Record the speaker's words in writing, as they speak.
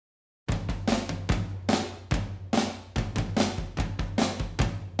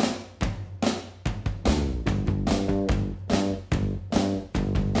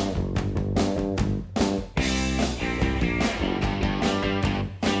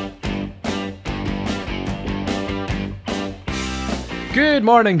Good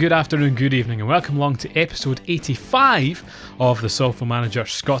morning, good afternoon, good evening, and welcome along to episode 85 of the Sofa Manager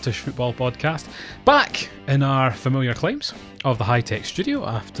Scottish Football Podcast. Back in our familiar climes of the high-tech studio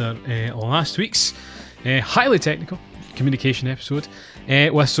after last week's highly technical communication episode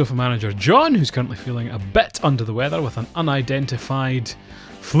with Sofa Manager John, who's currently feeling a bit under the weather with an unidentified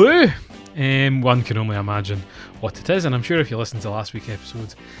flu. One can only imagine what it is, and I'm sure if you listen to last week's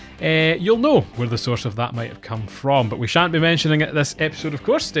episode, you'll know where the source of that might have come from. But we shan't be mentioning it this episode, of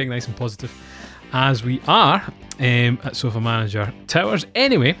course, staying nice and positive as we are at Sofa Manager Towers.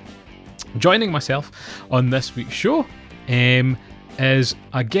 Anyway, joining myself on this week's show is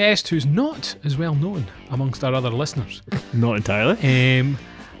a guest who's not as well known amongst our other listeners. Not entirely.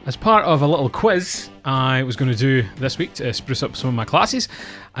 As part of a little quiz I was going to do this week to spruce up some of my classes,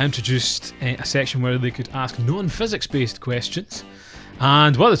 I introduced a section where they could ask non-physics based questions.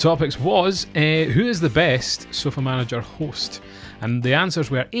 And one of the topics was, who is the best Sofa Manager host? And the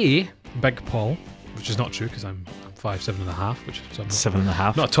answers were A, Big Paul, which is not true because I'm 5'7.5", which is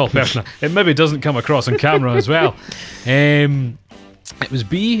 7.5. Not a tall person. It maybe doesn't come across on camera as well. It was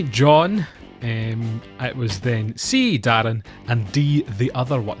B, John. It was then C, Darren, and D, the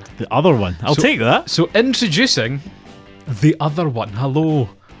other one. The other one. I'll take that. So introducing the other one. Hello,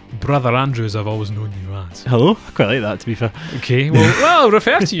 Brother Andrews, I've always known you as. Hello. I quite like that, to be fair. Okay, well, I'll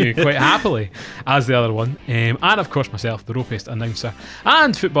refer to you quite happily as the other one. And of course myself, the ropest announcer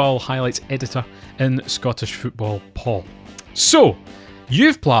and football highlights editor in Scottish Football, Paul. So,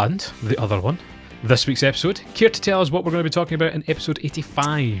 you've planned the other one. This week's episode. Care to tell us what we're going to be talking about in episode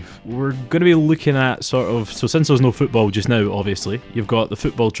 85? We're going to be looking at so since there's no football just now, obviously, you've got the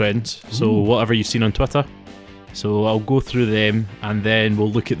football trends. So whatever you've seen on Twitter. So I'll go through them and then we'll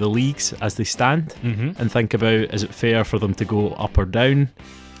look at the leagues as they stand and think about, is it fair for them to go up or down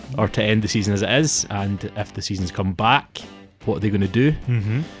or to end the season as it is? And if the season's come back, what are they going to do?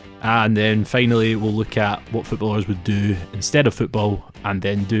 And then finally we'll look at what footballers would do instead of football and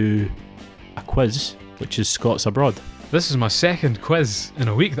then do a quiz, which is Scots Abroad. This is my second quiz in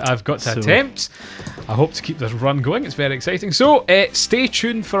a week that I've got to attempt. I hope to keep this run going. It's very exciting. So stay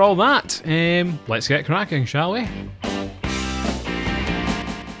tuned for all that. Let's get cracking, shall we?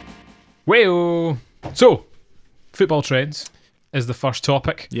 Well, so football trends is the first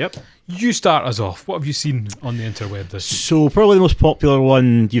topic. Yep. You start us off. What have you seen on the interweb this week? So probably the most popular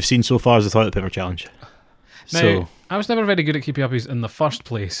one you've seen so far is the toilet paper challenge. Now, I was never very good at keeping uppies in the first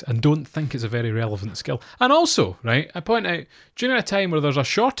place and don't think it's a very relevant skill. And also, right, I point out, during a time where there's a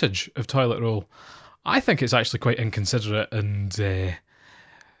shortage of toilet roll, I think it's actually quite inconsiderate and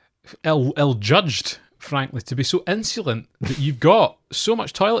ill-judged, frankly, to be so insolent that you've got so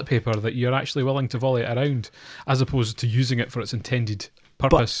much toilet paper that you're actually willing to volley it around as opposed to using it for its intended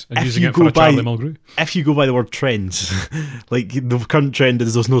purpose and using it for a Charlie Mulgrew. If you go by the word trends, like the current trend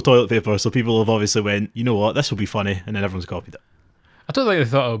is there's no toilet paper, so people have obviously went, you know what, this will be funny, and then everyone's copied it. I don't think they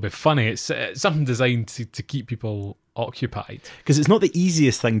thought it would be funny. It's something designed to keep people occupied. Because it's not the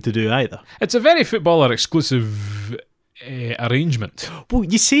easiest thing to do either. It's a very footballer exclusive arrangement. Well,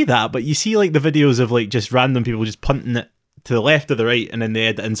 you say that, but you see like the videos of like just random people just punting it to the left or the right, and then they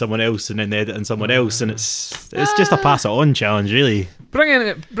edit in someone else, and then they edit in someone else, and it's just a pass it on challenge, really. Bringing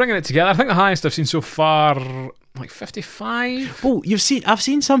it together. I think the highest I've seen so far, like 55. Well, I've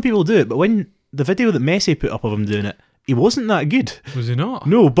seen some people do it, but when the video that Messi put up of him doing it, he wasn't that good. Was he not?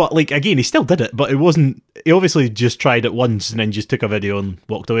 No, but like again, he still did it, but it wasn't. He obviously just tried it once and then just took a video and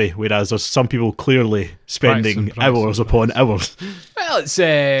walked away. Whereas there's some people clearly spending hours upon hours. Well, it's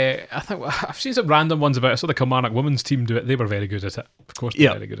I think I've seen some random ones about it. I saw the Kilmarnock women's team do it. They were very good at it. Of course,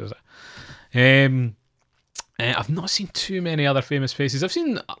 they're very good at it. I've not seen too many other famous faces. I've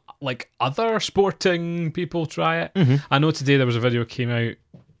seen like other sporting people try it. I know today there was a video came out.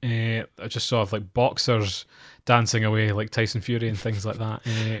 I just saw of like boxers dancing away like Tyson Fury and things like that.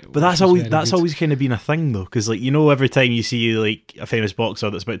 But that's always kind of been a thing though, because like you know, every time you see like a famous boxer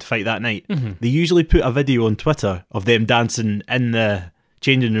that's about to fight that night, they usually put a video on Twitter of them dancing in the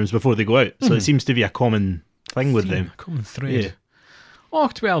changing rooms before they go out. So it seems to be a common thing with them. A common thread. Yeah. Oh,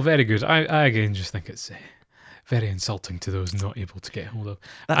 well, very good. I again just think it's very insulting to those not able to get hold of.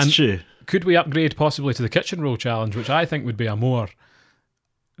 That's true. Could we upgrade possibly to the kitchen roll challenge, which I think would be a more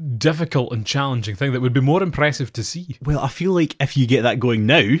difficult and challenging thing that would be more impressive to see? Well, I feel like if you get that going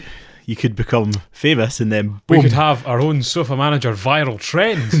now, you could become famous and then boom. We could have our own Sofa Manager viral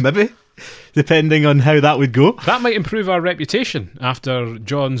trend. Maybe, depending on how that would go. That might improve our reputation after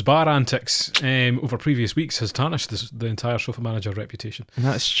John's bar antics over previous weeks has tarnished the entire Sofa Manager reputation.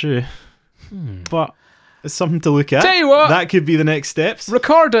 That's true. But It's something to look at. Tell you what. That could be the next steps.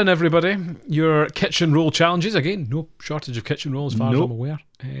 Recording, everybody, your kitchen roll challenges. Again, no shortage of kitchen roll as far as I'm aware.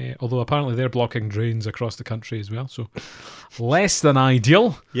 Although apparently they're blocking drains across the country as well. So less than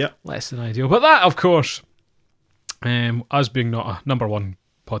ideal. Yep. Less than ideal. But that, of course, us being not a number one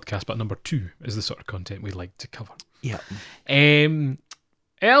podcast, but number two is the sort of content we like to cover. Yeah.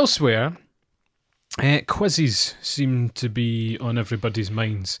 Elsewhere, quizzes seem to be on everybody's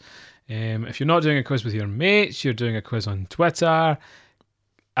minds. If you're not doing a quiz with your mates, you're doing a quiz on Twitter.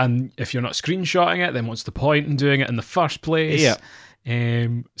 And if you're not screenshotting it, then what's the point in doing it in the first place? Yeah.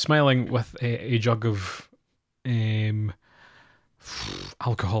 Smiling with a jug of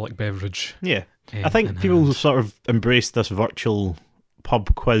alcoholic beverage. Yeah. I think people have sort of embraced this virtual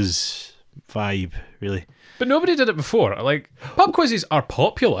pub quiz vibe, really. But nobody did it before. Like, pub quizzes are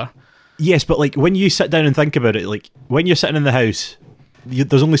popular. Yes, but like when you sit down and think about it, like when you're sitting in the house,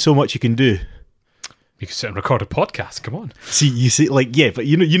 there's only so much you can do. You can sit and record a podcast. Come on. See, like, yeah, but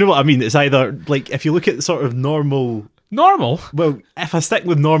you know what I mean. It's either like if you look at sort of normal. Well, if I stick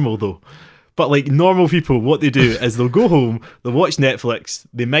with normal though, but like normal people, what they do is they'll go home, they'll watch Netflix,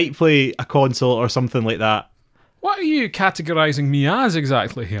 they might play a console or something like that. What are you categorising me as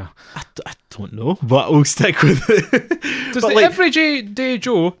here? I don't know, but we'll stick with it. Does the everyday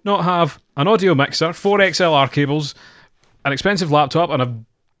Joe not have an audio mixer, 4 XLR cables, an expensive laptop, and a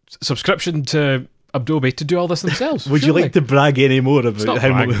subscription to Adobe to do all this themselves? Would you like to brag any more about how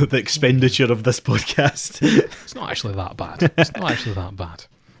brag. much the expenditure of this podcast? It's not actually that bad.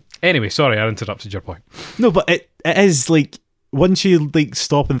 Anyway, sorry, I interrupted your point. No, but it is like once you like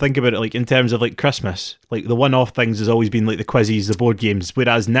stop and think about it, like in terms of like Christmas, like the one-off things has always been like the quizzes, the board games,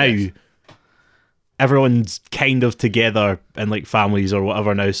 whereas now everyone's kind of together in like families or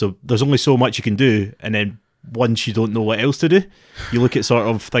whatever now, so there's only so much you can do, and then once you don't know what else to do, you look at sort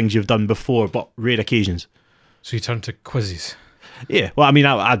of things you've done before, but rare occasions. So you turn to quizzes. Yeah, well, I mean,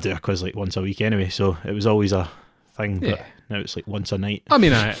 I do a quiz like once a week anyway, so it was always a thing, but now it's like once a night. I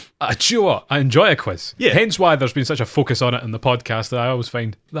mean, do you know what? I enjoy a quiz. Yeah. Hence why there's been such a focus on it in the podcast that I always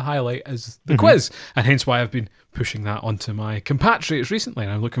find the highlight is the quiz. And hence why I've been pushing that onto my compatriots recently,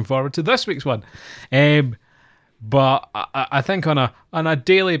 and I'm looking forward to this week's one. But I think on a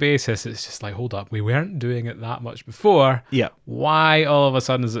daily basis, it's just like, hold up, we weren't doing it that much before. Yeah. Why all of a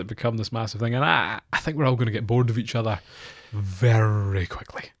sudden has it become this massive thing? And I think we're all going to get bored of each other very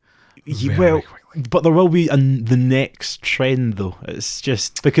quickly. Very quickly. But there will be the next trend, though. It's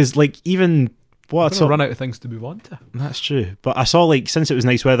just because, like, even what I run out of things to move on to. That's true. But I saw, like, since it was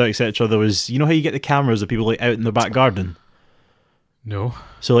nice weather, etc., there was, you know how you get the cameras of people like out in their back garden. No.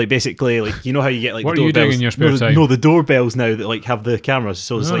 So like basically like you know how you get like what the are you doing in your spare time? No, the doorbells now that like have the cameras.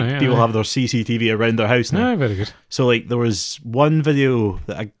 So it's like yeah, people have their CCTV around their house now. Yeah, very good. So like there was one video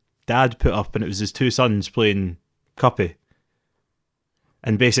that a dad put up and it was his two sons playing Cuppy.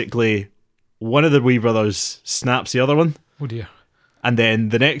 And basically one of the wee brothers snaps the other one. Oh dear. And then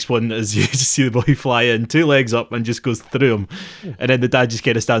the next one is you just see the boy fly in, 2 legs up and just goes through him. Oh. And then the dad just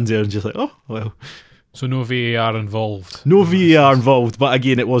kind of stands there and just like, oh, well. So no VAR involved. No VAR involved, but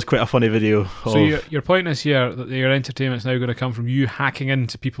again, it was quite a funny video. So your point is here that your entertainment's now going to come from you hacking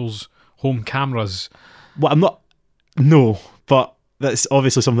into people's home cameras. Well, I'm not. No, but that's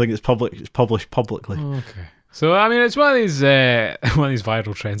obviously something that's published publicly. Okay. So I mean, it's one of these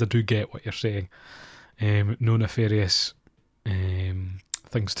viral trends. I do get what you're saying. No nefarious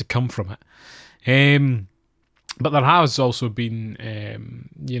things to come from it. But there has also been,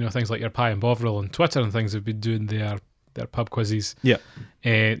 things like your Pie and Bovril on Twitter and things have been doing their pub quizzes. Yeah.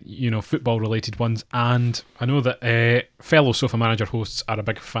 Football-related ones. And I know that fellow Sofa Manager hosts are a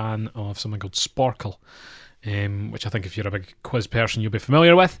big fan of something called Sporkle, which I think if you're a big quiz person, you'll be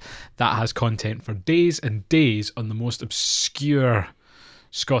familiar with. That has content for days and days on the most obscure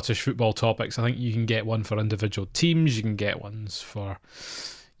Scottish football topics. I think you can get one for individual teams. You can get ones for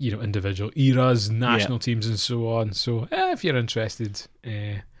individual eras, national teams and so on. So if you're interested,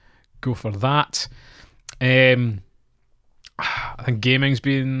 go for that. I think gaming's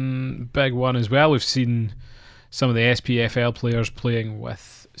been a big one as well. We've seen some of the SPFL players playing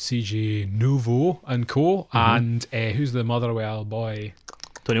with CJ Novo and co. And who's the Motherwell boy?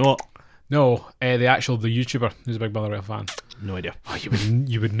 Tony Watt? No, the YouTuber who's a big Motherwell fan. No idea. Oh,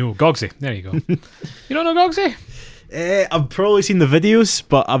 you would know. Gogsy. There you go. You don't know Gogsy? I've probably seen the videos,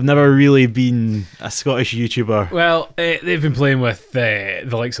 but I've never really been a Scottish YouTuber. Well, they've been playing with the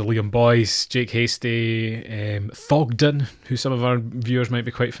likes of Liam Boyce, Jake Hasty, Thogden, who some of our viewers might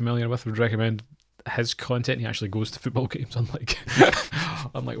be quite familiar with. Would recommend his content. He actually goes to football games, unlike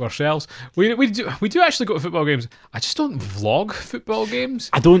ourselves. We do actually go to football games. I just don't vlog football games.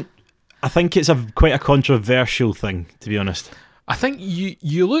 I don't. I think it's quite a controversial thing, to be honest. I think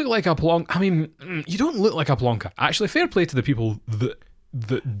you look like a Plonka. I mean, you don't look like a Plonka. Actually, fair play to the people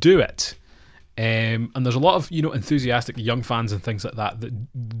that do it. And there's a lot of enthusiastic young fans and things like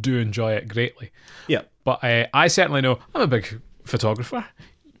that do enjoy it greatly. Yeah. But I certainly know I'm a big photographer.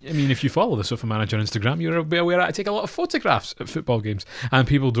 I mean, if you follow the Sofa Manager on Instagram, you'll be aware I take a lot of photographs at football games, and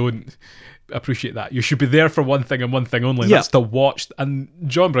people don't appreciate that. You should be there for one thing and one thing only. Yeah. That's to watch. And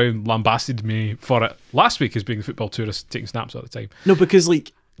John Brown lambasted me for it last week as being the football tourist taking snaps all the time. No, because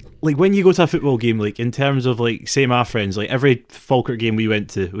like when you go to a football game, like in terms of like, say my friends, like every Falkirk game we went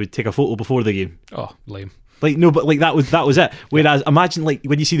to, we'd take a photo before the game. Oh, lame. Like no, but like that was it. Whereas imagine like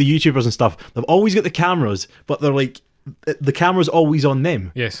when you see the YouTubers and stuff, they've always got the cameras, but they're like the camera's always on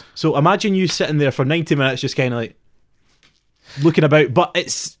them. Yes. So imagine you sitting there for 90 minutes just kind of like looking about, but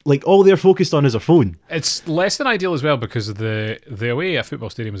it's like all they're focused on is their phone. It's less than ideal as well because the way a football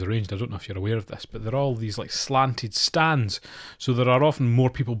stadium is arranged, I don't know if you're aware of this, but they're all these like slanted stands, so there are often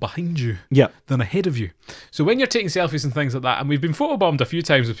more people behind you than ahead of you. So when you're taking selfies and things like that, and we've been photobombed a few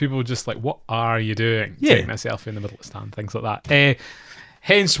times with people just like, what are you doing? Taking a selfie in the middle of the stand, things like that.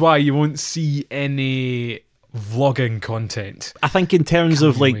 Hence why you won't see any vlogging content. I think in terms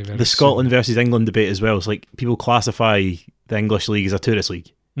of like the Scotland versus England debate as well, it's like people classify the English league as a tourist league.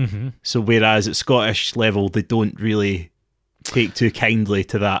 Mm-hmm. So whereas at Scottish level they don't really take too kindly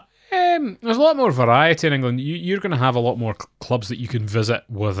to that. There's a lot more variety in England. You're going to have a lot more clubs that you can visit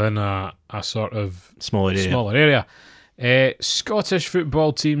within a sort of smaller area. Scottish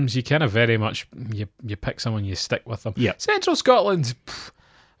football teams, you kind of very much you pick someone, you stick with them. Yeah. Central Scotland,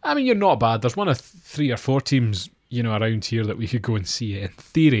 I mean, you're not bad. There's one of 3 or 4 teams, around here that we could go and see in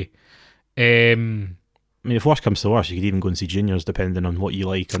theory. I mean, if worse comes to worse, you could even go and see juniors depending on what you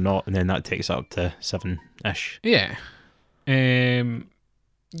like or not, and then that takes it up to 7-ish. Yeah.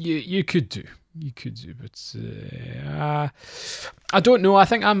 You could do, but I don't know. I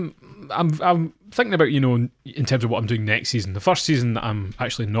think I'm thinking about in terms of what I'm doing next season. The first season that I'm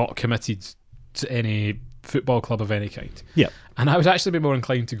actually not committed to any football club of any kind. Yeah. And I would actually be more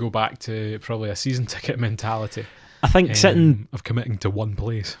inclined to go back to probably a season ticket mentality. I think sitting of committing to one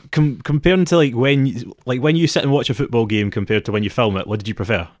place. Comparing to when you sit and watch a football game compared to when you film it, what did you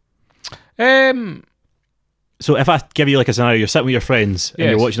prefer? So if I give you like a scenario, you're sitting with your friends and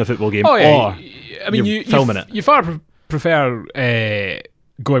you're watching a football game, or I mean, you're filming it. You far prefer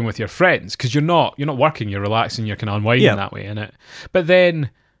going with your friends because you're not working, you're relaxing, you're kind of unwinding that way, innit? But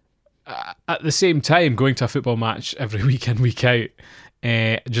then at the same time, going to a football match every week in, week out,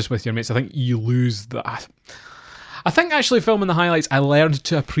 just with your mates, I think you lose that. I think actually filming the highlights, I learned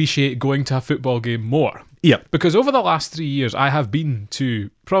to appreciate going to a football game more. Yeah. Because over the last 3 years, I have been to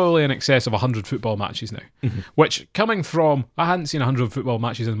probably in excess of 100 football matches now. Mm-hmm. Which, coming from, I hadn't seen 100 football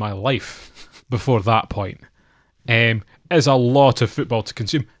matches in my life before that point, is a lot of football to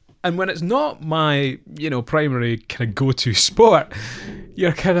consume. And when it's not my, primary kind of go-to sport,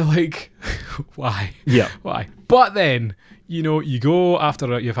 you're kind of like, why? Yeah. Why? But then, you go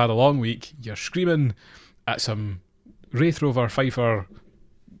after you've had a long week, you're screaming at some Wraith Rover, Fifer,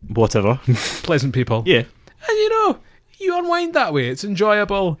 whatever, pleasant people. Yeah. And you unwind that way. It's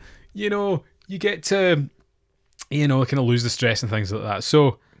enjoyable. You get to, kind of lose the stress and things like that.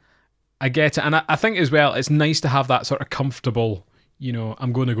 So I get it. And I think as well, it's nice to have that sort of comfortable,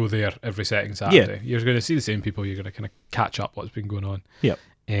 I'm going to go there every second Saturday. Yeah. You're going to see the same people. You're going to kind of catch up what's been going on. Yeah.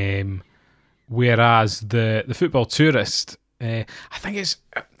 Whereas the football tourist, I think it's...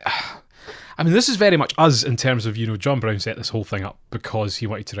 I mean, this is very much us in terms of, John Brown set this whole thing up because he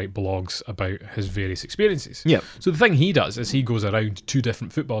wanted to write blogs about his various experiences. Yeah. So the thing he does is he goes around to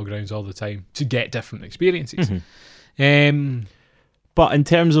different football grounds all the time to get different experiences. Mm-hmm. But in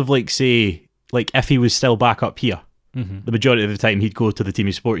terms of, say, if he was still back up here, mm-hmm. the majority of the time he'd go to the team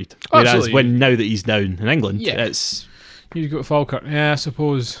he supported. Whereas now that he's down in England, it's... You'd go to Falkirk. Yeah, I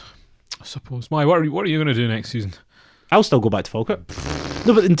suppose. Why? What are you going to do next season? I'll still go back to Falkirk.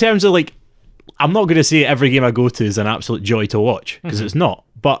 No, but in terms of, I'm not going to say every game I go to is an absolute joy to watch, because mm-hmm. it's not.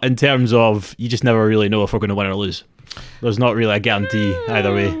 But in terms of, you just never really know if we're going to win or lose. There's not really a guarantee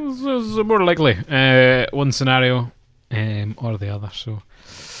either way. There's more likely one scenario or the other. So,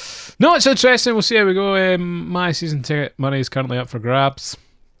 no, it's interesting. We'll see how we go. My season ticket money is currently up for grabs.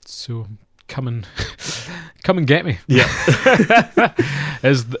 So come and get me. Yeah,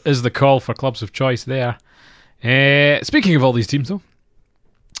 is the call for clubs of choice there. Speaking of all these teams, though.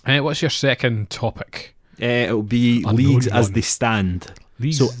 What's your second topic? It'll be leagues as they stand.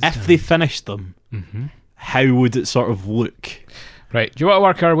 If they finished them, mm-hmm. how would it sort of look? Right. Do you want to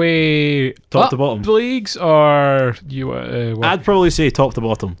work our way Top up to bottom. the leagues, or you want to work I'd probably say top to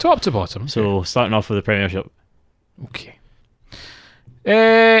bottom. top to bottom? So starting off with the Premiership. Okay.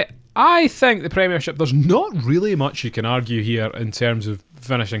 I think the Premiership, there's not really much you can argue here in terms of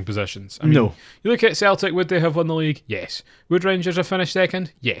finishing positions. I mean, No. You look at Celtic, would they have won the league? Yes. Would Rangers have finished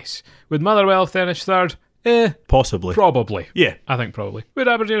second? Yes. Would Motherwell finish third? Possibly. Probably. Yeah. I think probably. Would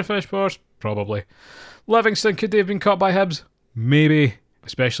Aberdeen have finished fourth? Probably. Livingston, could they have been caught by Hibs? Maybe.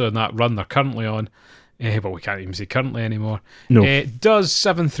 Especially in that run they're currently on. But we can't even say currently anymore. No. Does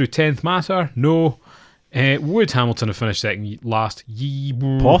 7th through 10th matter? No. Would Hamilton have finished second last?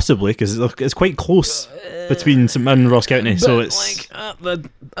 Possibly, because it's quite close between St Mirren and Ross County. So But, it's like,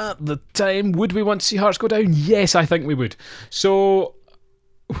 at the time, would we want to see Hearts go down? Yes, I think we would. So,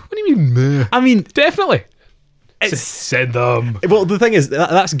 what do you mean? Meh? I mean, Definitely. it's Send them. well. The thing is,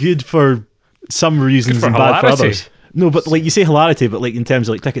 that's good for some reasons Good for and bad for hilarity. others. No, but like you say hilarity, but like in terms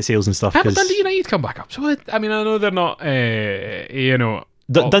of like ticket sales and stuff. Haven't 'cause Dundee United come back up? So, I mean, I know they're not,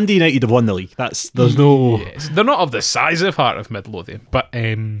 Dundee United have won the league. There's no. Yes, they're not of the size of Heart of Midlothian, but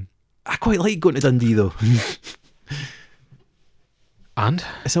I quite like going to Dundee though. and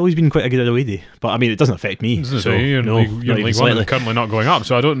It's always been quite a good away day. But I mean, it doesn't affect me. So you're no, League, not you're even League One slightly. and currently not going up,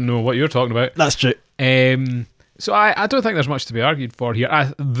 so I don't know what you're talking about. That's true. So I don't think there's much to be argued for here.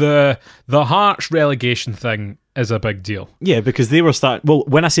 The Hearts relegation thing is a big deal. Yeah, because they were starting. Well,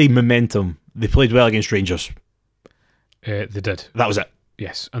 when I say momentum, they played well against Rangers. They did, That was it.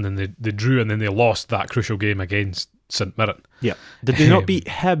 yes, and then they drew, and then they lost that crucial game against St Mirren. Yeah. Did they not beat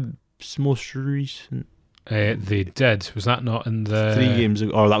Hibs most recent They did. Was that not in the 3 games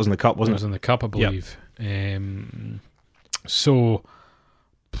ago? Or that was in the cup, It wasn't was it? in the cup, I believe. So,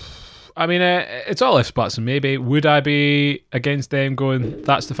 I mean, it's all ifs, buts, and maybe. Would I be against them going,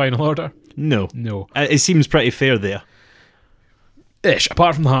 that's the final order? No. No. It seems pretty fair there. Ish,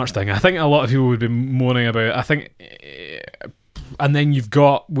 apart from the Hearts thing. I think a lot of people would be moaning about, I think, and then you've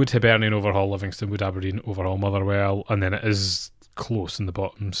got, would Hibernian overhaul Livingston, would Aberdeen overhaul Motherwell, and then it is close in the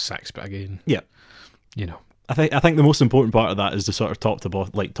bottom 6, but again, Yeah. you know. I think the most important part of that is the sort of top to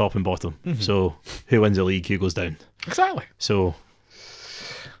bottom, like top and bottom. Mm-hmm. So who wins the league, who goes down. Exactly. So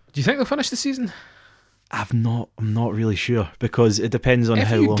Do you think they'll finish the season? I'm not really sure because it depends on If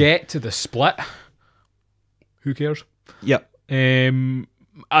how you long. get to the split, who cares? Yep.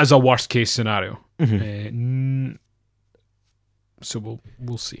 As a worst case scenario. Mhm. So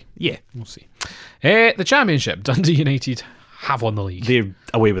we'll see. Yeah. We'll see. The Championship, Dundee United have won the league. They're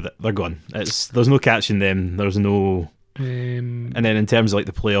away with it. They're gone. There's no catching them. There's no. And then in terms of like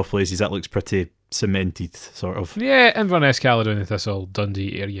the playoff places, that looks pretty cemented, sort of. Yeah, Inverness, Caledonian Thistle,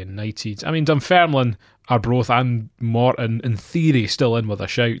 Dundee Area United. I mean, Dunfermline, Arbroath and Morton, in theory, still in with a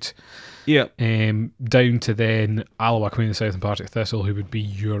shout. Yeah. Down to then Alloa, Queen of the South and Partick Thistle, who would be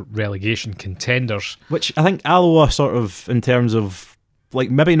your relegation contenders. Which I think Alloa sort of, in terms of,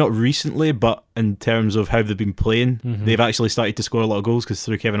 like, maybe not recently, but in terms of how they've been playing, they've actually started to score a lot of goals because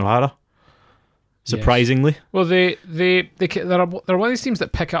through Kevin O'Hara. Surprisingly. Well, they're one of these teams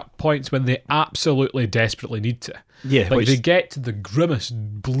that pick up points when they absolutely desperately need to. Yeah. Like, they get to the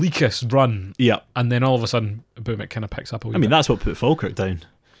grimmest, bleakest run, yeah. and then all of a sudden, boom, it kind of picks up a wee I mean, bit. that's what put Falkirk down.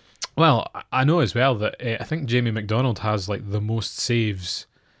 Well, I know as well that I think Jamie McDonald has like the most saves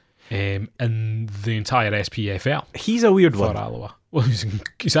in the entire SPFL He's a weird for one. Alloa. Well,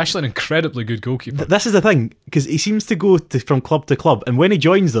 he's actually an incredibly good goalkeeper. This is the thing, because he seems to go from club to club, and when he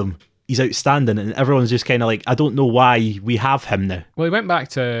joins them, he's outstanding, and everyone's just kind of like, I don't know why we have him now. Well, he went back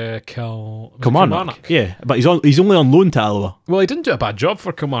to Kilmarnock. Kilmarnock. Yeah, but he's only on loan to Alloa. Well, he didn't do a bad job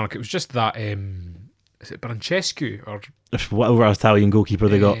for Kilmarnock. It was just that, is it Brancescu or Whatever Italian goalkeeper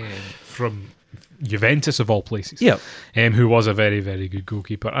they got. from Juventus of all places? Yeah. Who was a very, very good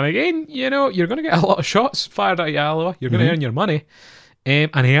goalkeeper. And again, you know, you're going to get a lot of shots fired at you, Alloa. You're going to earn your money.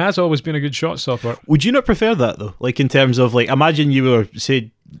 And he has always been a good shot stopper. Would you not prefer that though? Like in terms of like, imagine you were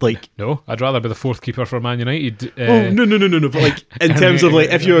say like. No, I'd rather be the fourth keeper for Man United. No. But like in terms of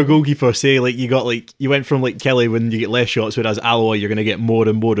like, if you're a goalkeeper, say like you went from like Kelly when you get less shots, whereas Alloa you're going to get more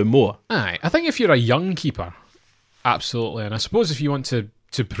and more and more. Aye, I think if you're a young keeper, absolutely. And I suppose if you want to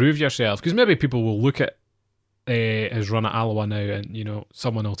prove yourself, because maybe people will look at his run at Alloa now, and you know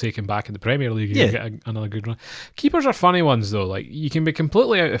someone will take him back in the Premier League and Yeah. get another good run. Keepers are funny ones though. Like you can be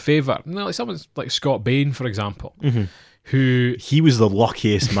completely out of favour. You know, like someone's like Scott Bain, for example, who He was the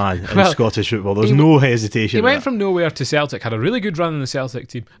luckiest man in Well, Scottish football. There's he- no hesitation. he in went that. from nowhere to Celtic, had a really good run in the Celtic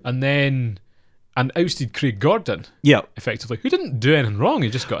team, and ousted Craig Gordon Yeah. effectively, who didn't do anything wrong. He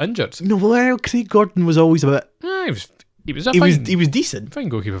just got injured. No, well, Craig Gordon was always a bit. He was he was a he was decent. fine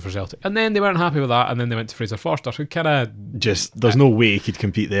goalkeeper for Celtic. And then they weren't happy with that, and then they went to Fraser Forster, who kind of There's no way he could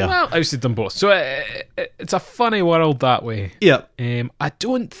compete there. well ousted them both. So it's a funny world that way. Yeah. I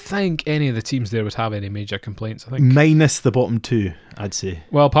don't think any of the teams there would have any major complaints. I think Minus the bottom two, I'd say.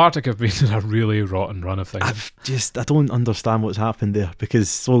 well, Partick have been in a really rotten run of things. I don't understand what's happened there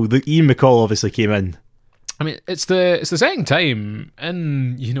because Ian McCall obviously came in. I mean, it's the second time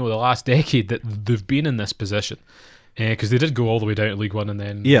in the last decade that they've been in this position. Because they did go all the way down to League One and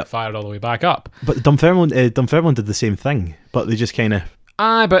then fired all the way back up. But Dunfermline did the same thing, but they just kind of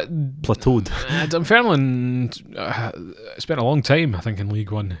plateaued. Dunfermline spent a long time, I think, in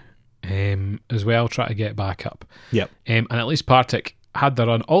League One as well, trying to get back up. Yep. And at least Partick had their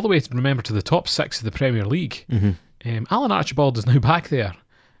run all the way, to the top 6 of the Premier League. Mm-hmm. Alan Archibald is now back there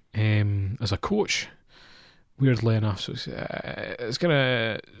as a coach. Weirdly enough, so it's kind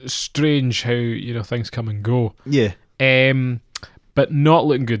of strange how things come and go. Yeah. But not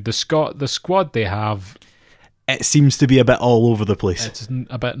looking good. The squad they have, it seems to be a bit all over the place. It's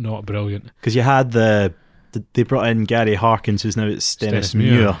a bit not brilliant. Because you had they brought in Gary Harkins, who's now at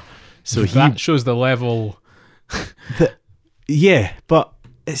Stennismuir. So that shows the level. Yeah, but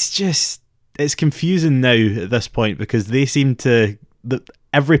it's confusing now at this point because they seem to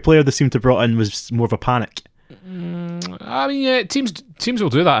every player they seem to brought in was more of a panic. I mean, yeah, teams will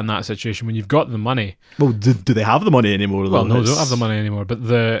do that in that situation when you've got the money. Well, do they have the money anymore? Well, no, they don't have the money anymore. But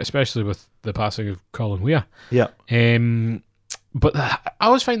especially with the passing of Colin Weir. Yeah. But I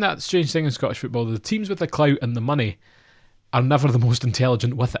always find that strange thing in Scottish football. The teams with the clout and the money are never the most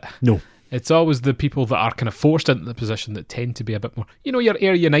intelligent with it. No. It's always the people that are kind of forced into the position that tend to be a bit more. Your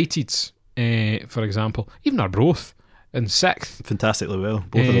Ayr Uniteds, for example, even Arbroath in 6th. Fantastically well,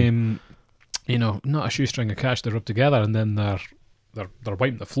 both of them. Not a shoestring of cash to rub together, and then they're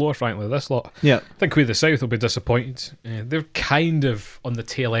wiping the floor, frankly, this lot. Yeah. I think we the South will be disappointed. They're kind of on the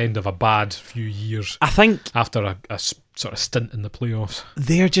tail end of a bad few years. I think after a sort of stint in the playoffs.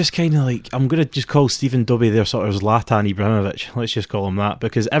 They're just kind of like, I'm going to just call Stephen Dobbie their sort of Zlatan Ibrahimovic. Let's just call him that,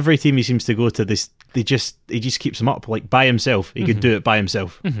 because every team he seems to go to, he just keeps them up like by himself. He could do it by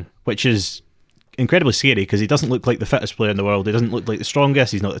himself, which is incredibly scary because he doesn't look like the fittest player in the world. He doesn't look like the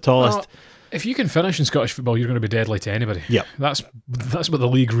strongest. He's not the tallest. Well, if you can finish in Scottish football, you're going to be deadly to anybody. Yeah, that's what the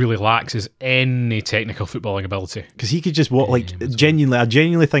league really lacks, is any technical footballing ability. Because he could just walk I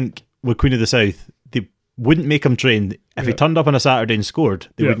genuinely think with Queen of the South, they wouldn't make him train. If he turned up on a Saturday and scored,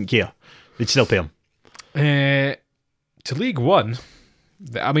 they wouldn't care. They'd still pay him. To League One,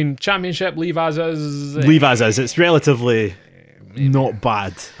 I mean, Championship, leave as is. Leave as is. It's relatively not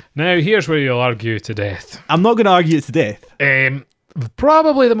bad. Now, here's where you'll argue to death. I'm not going to argue it to death.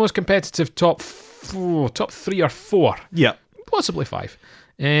 Probably the most competitive top 3 or 4. Yeah. Possibly 5.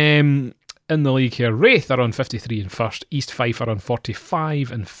 In the league here, Wraith are on 53 in first, East Fife are on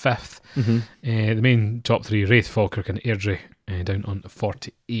 45 in fifth. The main top 3, Wraith, Falkirk and Airdrie, down on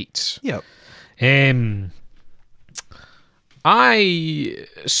 48. Yep. I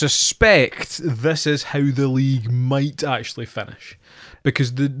suspect this is how the league might actually finish,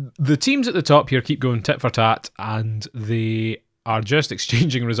 because the teams at the top here keep going tit for tat, and they are just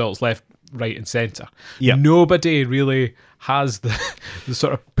exchanging results left, right and centre. Yep. Nobody really has the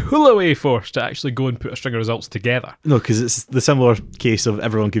sort of pull away force to actually go and put a string of results together. No, because it's the similar case of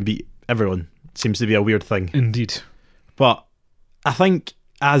everyone can beat everyone. Seems to be a weird thing. Indeed. But I think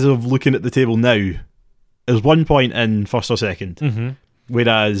as of looking at the table now, there's 1 point in first or second,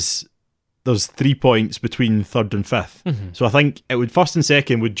 whereas there's 3 points between third and fifth. So I think it would first and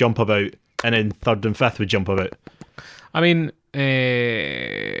second would jump about, and then third and fifth would jump about. I mean,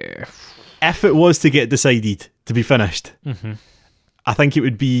 if it was to get decided to be finished, I think it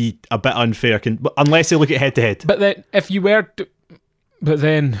would be a bit unfair, unless they look at head to head. But then, if you were,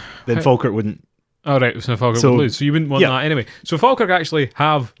 then Falkirk wouldn't. Oh right, so Falkirk would lose. So you wouldn't want that anyway. So Falkirk actually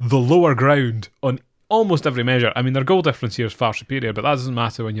have the lower ground on almost every measure. I mean, their goal difference here is far superior, but that doesn't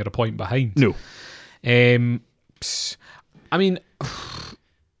matter when you're a point behind. No. I mean,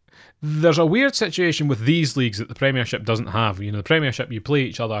 there's a weird situation with these leagues that the Premiership doesn't have. The Premiership, you play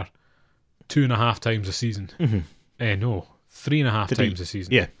each other 2.5 times a season. No, 3.5 times a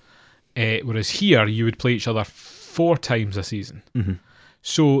season. Yeah. Whereas here, you would play each other 4 times a season.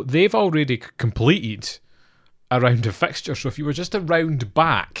 So they've already completed a round of fixture. So if you were just a round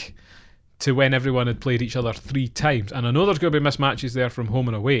back to when everyone had played each other 3 times, and I know there's going to be mismatches there from home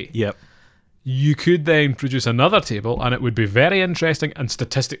and away. Yep. You could then produce another table, and it would be very interesting, and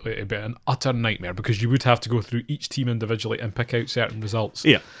statistically it'd be an utter nightmare, because you would have to go through each team individually and pick out certain results.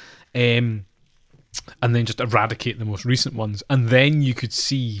 Yeah. And then just eradicate the most recent ones, and then you could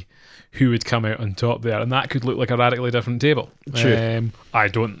see who would come out on top there, and that could look like a radically different table. True. I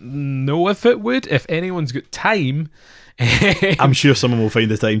don't know if it would. If anyone's got time, I'm sure someone will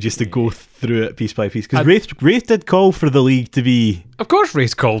find the time just to go through it piece by piece. Because Wraith did call for the league to be... Of course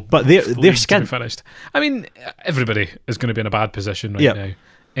Wraith called, but they're skint. Finished. I mean, everybody is going to be in a bad position right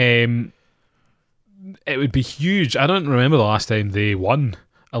now. It would be huge. I don't remember the last time they won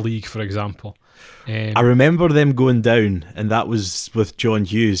a league, for example. I remember them going down, and that was with John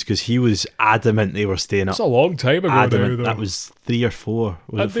Hughes, because he was adamant they were staying up. That's a long time ago Adamant. now, though. That was 3 or 4.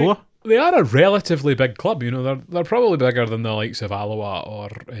 Was it 4? They are a relatively big club, they're probably bigger than the likes of Alloa or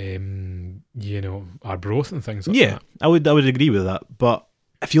Arbroath and things like that. Yeah, I would agree with that. But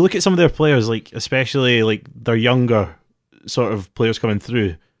if you look at some of their players, like especially like their younger sort of players coming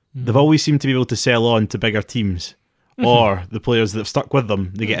through, they've always seemed to be able to sell on to bigger teams. Or the players that have stuck with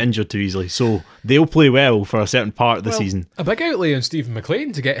them, they get injured too easily. So they'll play well for a certain part of the season. A big outlay on Stephen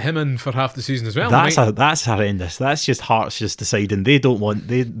McLean to get him in for half the season as well. That's horrendous. That's just Hearts just deciding they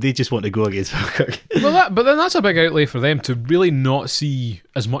just want to go against Falkirk. But then that's a big outlay for them to really not see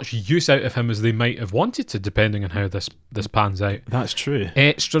as much use out of him as they might have wanted to, depending on how this pans out. That's true.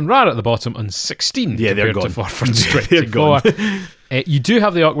 Stranraer at the bottom on 16 yeah, compared they're to gone. Forford's 24. They're gone. You do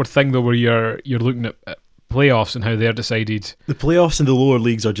have the awkward thing though, where you're looking at playoffs and how they're decided. The playoffs in the lower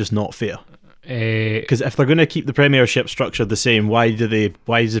leagues are just not fair. Because if they're going to keep the Premiership structure the same, why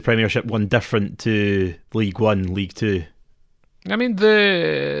is the Premiership one different to League One, League Two? I mean,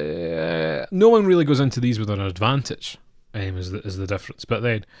 no one really goes into these with an advantage. Is the difference? But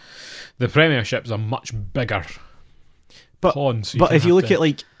then the Premiership's a much bigger pond. So but if you look at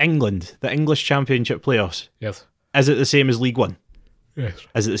like England, the English Championship playoffs, yes, is it the same as League One? Yes.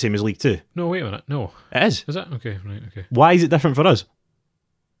 Is it the same as League Two? No, wait a minute. No, it is. Is it? Okay, right. Okay. Why is it different for us?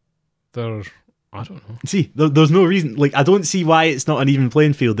 I don't know. See, there's no reason. Like, I don't see why it's not an even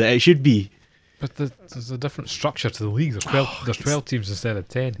playing field. That it should be. But there's a different structure to the league. There's 12 teams instead of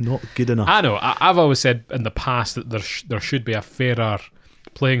 10. Not good enough. I know. I've always said in the past that there should be a fairer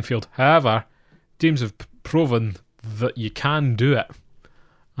playing field. However, teams have proven that you can do it,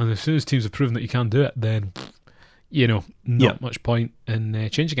 and as soon as teams have proven that you can do it, then not much point in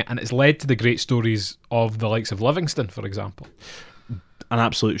changing it. And it's led to the great stories of the likes of Livingston, for example. An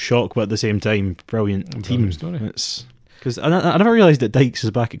absolute shock, but at the same time, brilliant team. Story. Because I never realised that Dykes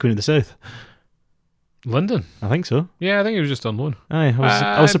is back at Queen of the South. London? I think so. Yeah, I think he was just on loan. Aye,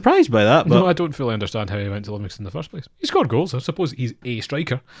 I was surprised by that. But no, I don't fully understand how he went to Livingston in the first place. He scored goals. I suppose he's a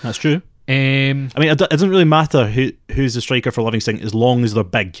striker. That's true. I mean, it doesn't really matter who's the striker for Livingston as long as they're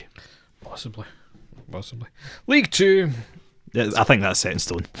big. Possibly. League Two. Yeah, I think that's set in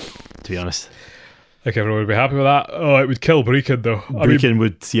stone, to be honest. I think everyone would be happy with that. Oh, it would kill Brecon though. Brecon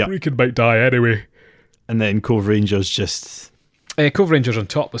might die anyway. And then Cove Rangers just... Cove Rangers on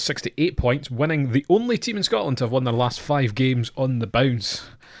top with 68 points, winning the only team in Scotland to have won their last 5 games on the bounce.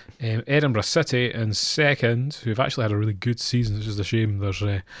 Edinburgh City in second, who've actually had a really good season. It's just a shame there's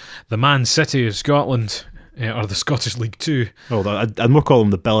the Man City of Scotland, or the Scottish League Two. Oh, I'd more call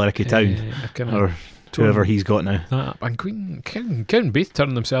him the Billericay Town, or whoever he's got now. And County Beath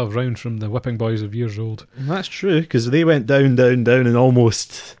turned themselves round from the whipping boys of years old. That's true, because they went down and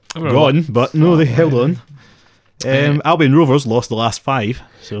almost gone, but no, they held on. Albion Rovers lost the last 5.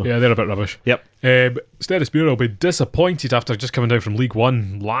 So yeah, they're a bit rubbish. Yep. Stenispure will be disappointed after just coming down from League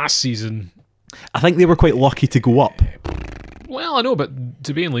One last season. I think they were quite lucky to go up. Well, I know, but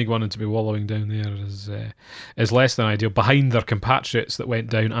to be in League One and to be wallowing down there is less than ideal. Behind their compatriots that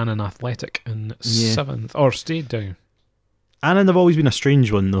went down, Annan Athletic in 7th, or stayed down. Annan have always been a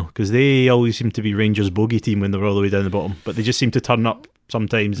strange one though, because they always seem to be Rangers' bogey team when they were all the way down the bottom, but they just seem to turn up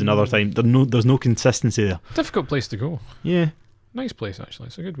sometimes and other times. There's no consistency there. Difficult place to go. Yeah. Nice place, actually.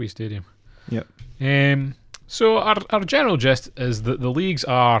 It's a good wee stadium. Yep. So our general gist is that the leagues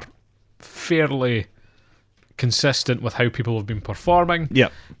are fairly consistent with how people have been performing.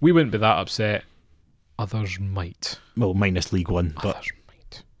 Yep. We wouldn't be that upset. Others might. Well, minus League One, but others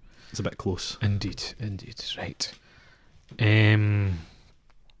might. It's a bit close. Indeed. Right.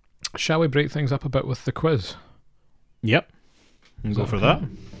 Shall we break things up a bit with the quiz? Yep. We'll go for that.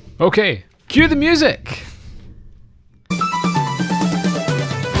 Okay. Cue the music.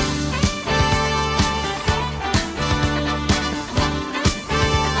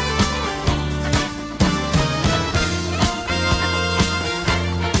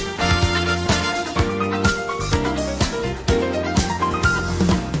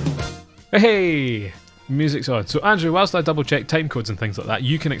 Hey, music's on. So Andrew, whilst I double check time codes and things like that,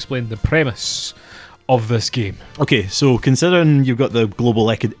 you can explain the premise of this game. Okay, so considering you've got the global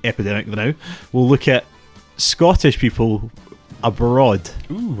epidemic now, we'll look at Scottish people abroad.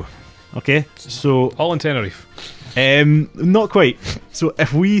 Ooh. Okay, so All in Tenerife. not quite. So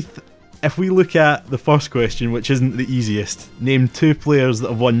if we look at the first question, which isn't the easiest, name 2 players that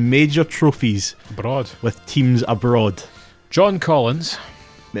have won major trophies Abroad. with teams abroad. John Collins,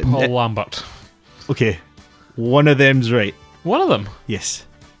 Paul Lambert. Okay, one of them's right. One of them. Yes.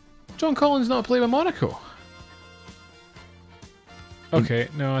 John Collins not play with Monaco. Okay,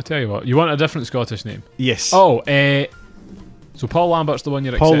 no, I tell you what. You want a different Scottish name? Yes. Oh, so Paul Lambert's the one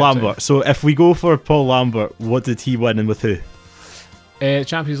you're Paul accepting. Lambert. So if we go for Paul Lambert, what did he win and with who?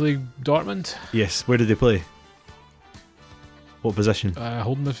 Champions League Dortmund. Yes. Where did they play? What position?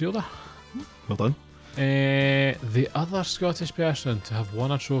 Holding midfielder. Well done. The other Scottish person to have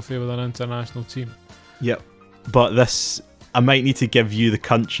won a trophy with an international team. Yep. But this, I might need to give you the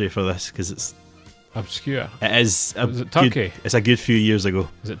country for this because it's. Obscure. It is. Is it Turkey? It's a good few years ago.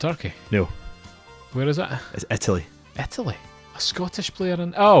 Is it Turkey? No. Where is it? It's Italy. Italy. A Scottish player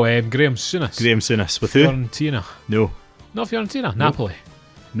in. Oh, Graham Souness. Graham Souness. With who? Fiorentina. No. Not Fiorentina. Napoli.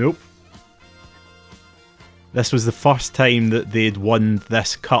 Nope. This was the first time that they'd won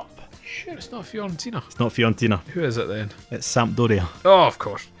this cup. Sure, it's not Fiorentina. It's not Fiorentina. Who is it then? It's Sampdoria. Oh, of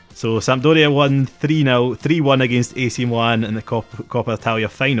course. So Sampdoria won 3-1 against AC Milan in the Coppa Italia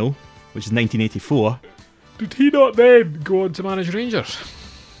final, which is 1984. Did he not then go on to manage Rangers?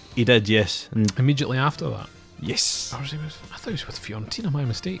 He did, yes. And Immediately after that. yes. Or was he with, I thought he was with Fiorentina, my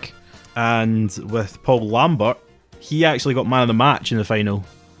mistake. And with Paul Lambert, he actually got man of the match in the final.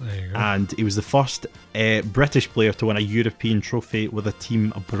 There you go. And he was the first British player to win a European trophy with a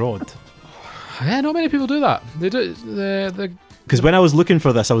team abroad. Yeah, not many people do that. They do the Because when I was looking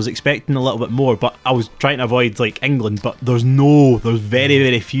for this, I was expecting a little bit more, but I was trying to avoid like England. But there's very,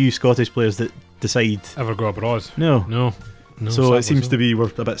 very few Scottish players that decide. ever go abroad. No. No. So it seems to be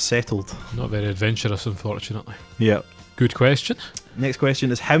we're a bit settled. Not very adventurous, unfortunately. Yeah. Good question. Next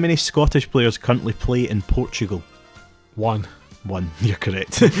question is, how many Scottish players currently play in Portugal? One. You're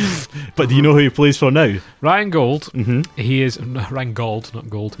correct. But do you know who he plays for now? Ryan Gold. Mm-hmm. He is Ryan Gold,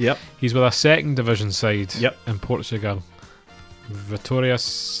 not Gold. Yep. He's with a second division side. Yep. In Portugal. Vitória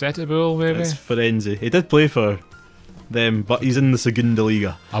Setúbal, maybe. It's Firenze. He did play for them, but he's in the Segunda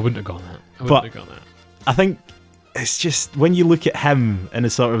Liga. I wouldn't have gone that. I think it's just when you look at him in the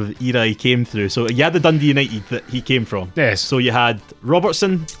sort of era he came through. So you had the Dundee United that he came from. Yes. So you had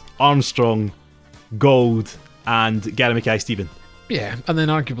Robertson, Armstrong, Gold, and Gary Mackay-Steven. Yeah, and then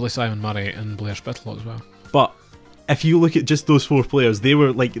arguably Simon Murray and Blair Spittle as well. But if you look at just those 4 players, they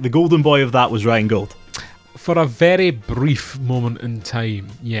were like the golden boy of that was Ryan Gold. For a very brief moment in time,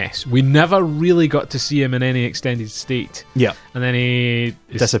 yes. We never really got to see him in any extended state. Yeah. And then he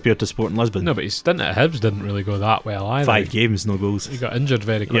Disappeared to Sporting Lisbon. No, but his stint at Hibs didn't really go that well either. 5 games, no goals. He got injured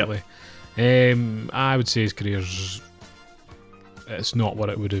very quickly. I would say his career's... It's not what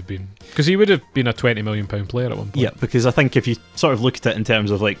it would have been. Because he would have been a £20 million player at one point. Yeah, because I think if you sort of look at it in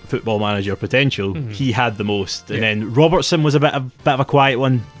terms of like football manager potential, he had the most. And then Robertson was a bit of a quiet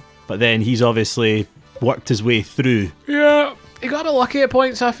one, but then he's obviously worked his way through. Yeah, he got a bit lucky at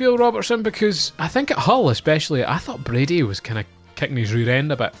points, I feel, Robertson, because I think at Hull especially, I thought Brady was kind of kicking his rear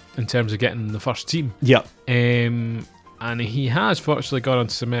end a bit in terms of getting the first team. Yeah. And he has fortunately gone on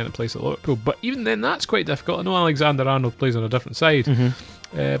to cement a place at Liverpool, but even then that's quite difficult. I know Alexander Arnold plays on a different side,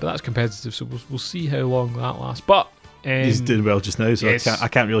 but that's competitive, so we'll see how long that lasts. But he's doing well just now, so yes. I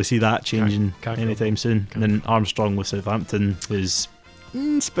can't really see that changing Can't anytime soon. And then Armstrong with Southampton is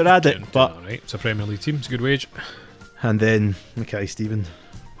sporadic, but all right. It's a Premier League team, it's a good wage. and then Mackay-Steven.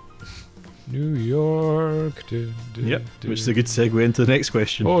 New York. Which is a good segue into the next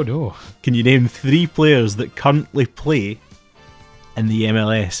question. Oh no. Can you name 3 players that currently play in the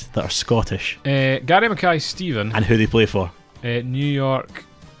MLS that are Scottish Gary Mackay-Steven, and who they play for? New York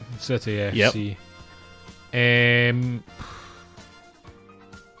City FC.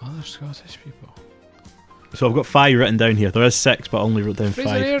 Other Scottish people. So I've got 5 written down here. There is 6, but I only wrote down Fraser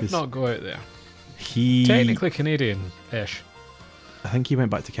 5. Aird 'cause not go out there. He Technically Canadian-ish. I think he went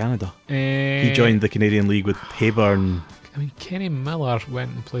back to Canada. He He joined the Canadian League with Hayburn. I mean, Kenny Miller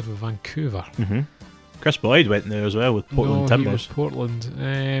went and played with Vancouver. Chris Boyd went there as well with Portland no, he was Timbers.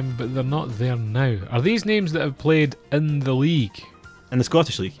 Portland, but they're not there now. Are these names that have played in the league? In the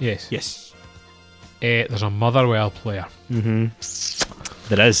Scottish League? Yes. Yes. There's a Motherwell player. There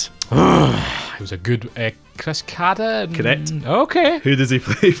is. He was a good... Chris Cadden? Correct. Okay. Who does he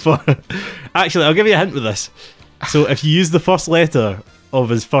play for? Actually, I'll give you a hint with this. So if you use the first letter of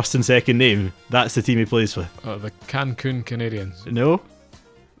his first and second name, that's the team he plays with. Oh, the Cancun Canadians. No?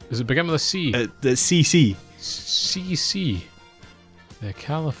 Does it begin with a C? It's CC. CC. The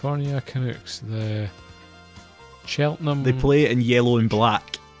California Canucks. The Cheltenham... They play in yellow and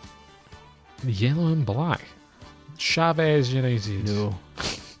black. Yellow and black. Chavez United. No.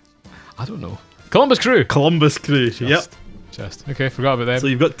 I don't know. Columbus Crew. Columbus Crew. Just. Okay, forgot about them. So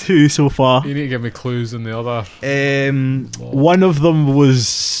you've got 2 so far. You need to give me clues in the other. One of them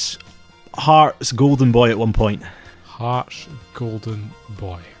was Hearts Golden Boy at one point. Hearts Golden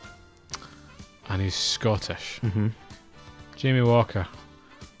Boy. And he's Scottish. Mm-hmm. Jamie Walker.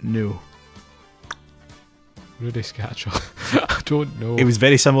 No. Rudy Scatchell. I don't know. It was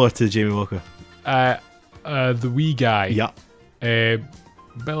very similar to Jamie Walker. The wee guy. Yeah.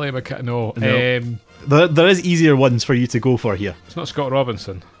 Billy McCann. No. No. There is easier ones for you to go for here. It's not Scott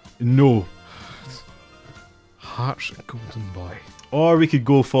Robinson. No. Hearts Golden Boy. Or we could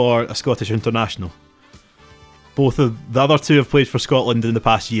go for a Scottish international. Both of the other 2 have played for Scotland in the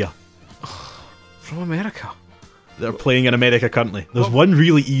past year. From America. They're playing in America currently. There's one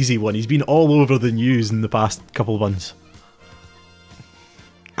really easy one. He's been all over the news in the past couple of months.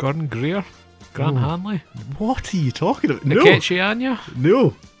 Gordon Greer? Grant Hanley? What are you talking about? No. Nkechi Anya?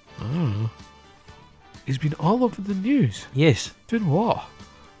 No. I don't know. He's been all over the news. Yes. Doing what?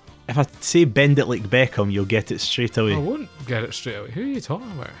 If I say bend it like Beckham, you'll get it straight away. I won't get it straight away. Who are you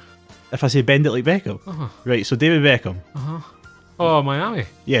talking about? If I say bend it like Beckham? Uh-huh. Right, so David Beckham. Uh-huh. Oh, Miami.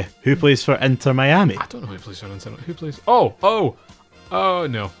 Yeah, who plays for Inter Miami? I don't know who plays for Inter. Who plays? Oh,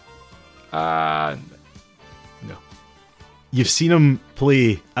 no. No. You've seen him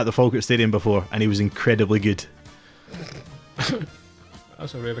play at the Falkirk Stadium before, and he was incredibly good.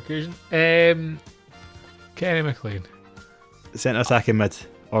 That's a rare occasion. Kenny McLean. Centre attacking mid,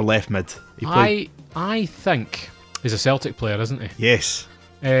 or left mid. He played. I think he's a Celtic player, isn't he? Yes.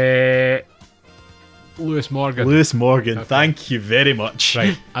 Lewis Morgan. Lewis Morgan, Okay. thank you very much.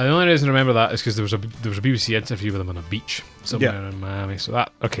 Right. And the only reason I remember that is because there was a BBC interview with him on a beach somewhere in Miami. So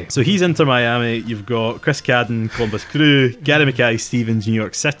that okay. So he's Inter Miami. You've got Chris Cadden, Columbus Crew, Gary Mackay-Stevens, New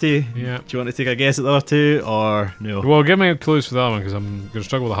York City. Yeah. Do you want to take a guess at the other 2, or no? Well, give me clues for that one because I'm going to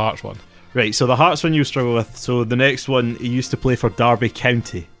struggle with the Hearts one. Right, so the Hearts one you struggle with. So the next one, he used to play for Derby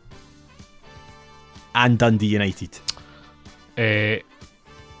County and Dundee United.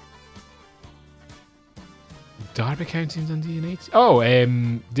 Derby County and Dundee United. Oh,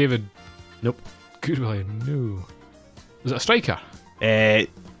 David. Nope. Goodwillie. No. Was it a striker?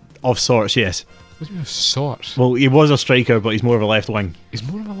 Of sorts, yes. What do you mean of sorts? Well, he was a striker, but he's more of a left wing. He's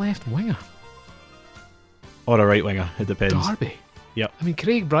more of a left winger. Or a right winger, it depends. Derby. Yep. I mean,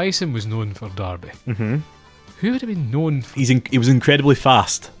 Craig Bryson was known for Derby. Mm-hmm. Who would have been known for He was incredibly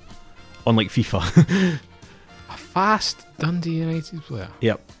fast, unlike FIFA. a fast Dundee United player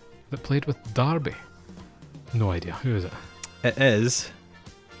Yep. that played with Derby? No idea. Who is it? It is.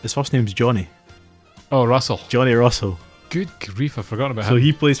 His first name's Johnny. Oh, Russell. Johnny Russell. Good grief, I've forgotten about So him.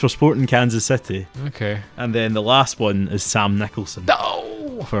 he plays for Sporting Kansas City. Okay. And then the last one is Sam Nicholson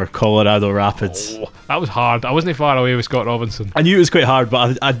No! for Colorado Rapids. Oh, that was hard. I wasn't far away with Scott Robinson. I knew it was quite hard,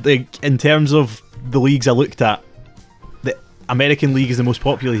 but I think in terms of the leagues I looked at, the American League is the most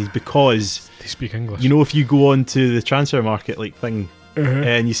populated because, They speak English. you know, if you go onto the transfer market like thing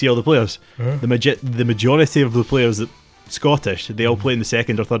and you see all the players, the majority of the players that Scottish, they all play in the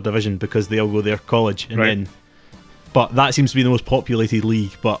 2nd or 3rd division because they all go there college, and Right. then. But that seems to be the most populated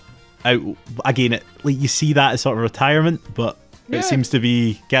league. But again, you see that as sort of retirement, but Yeah. it seems to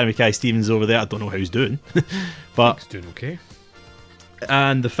be Gary Mackay-Stevens over there. I don't know how he's doing, but He's doing okay.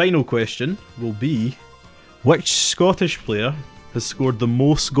 and the final question will be: which Scottish player has scored the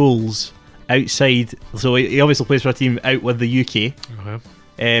most goals outside? So he obviously plays for a team out with the UK.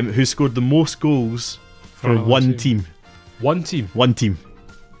 Okay. Who scored the most goals for another one team? One team. One team.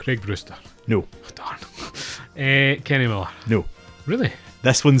 Craig Brewster. No. Oh, darn. Kenny Miller. No. Really?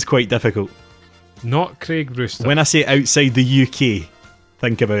 This one's quite difficult. Not Craig Brewster. When I say outside the UK,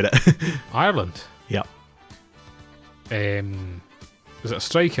 think about it. Ireland. Yep. Was it a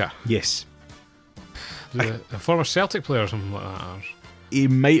striker? Yes. Was it a former Celtic player or something like that? Or? He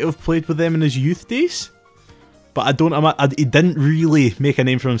might have played with them in his youth days, but he didn't really make a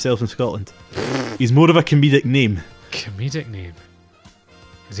name for himself in Scotland. He's more of a comedic name. Comedic name.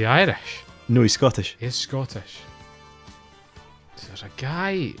 Is he Irish? No, he's Scottish. He is Scottish. So there's a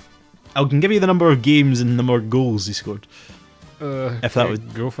guy. I can give you the number of games and the number of goals he scored, if that okay,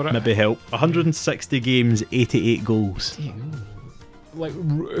 would go for it. maybe help. 160 games, 88 goals. Like,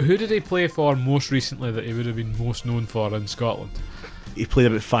 who did he play for most recently that he would have been most known for in Scotland? He played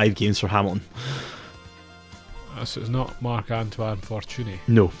about 5 games for Hamilton. So it's not Marc-Antoine Fortuny.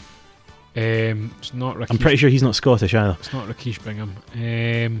 No. It's not Rakesh. I'm pretty sure he's not Scottish either. It's not Rakesh Bingham.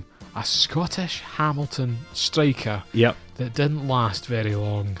 A Scottish Hamilton striker Yep. that didn't last very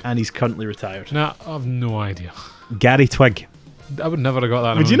long. And he's currently retired. Nah, I've no idea. Gary Twigg. I would never have got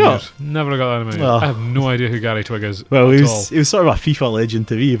that in a Would you million not? years. Never have got that in a million Oh. years. I have no idea who Gary Twigg is. Well, at he all. was sort of a FIFA legend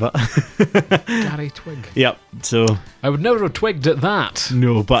to me, but Gary Twigg. yep. So I would never have twigged at that.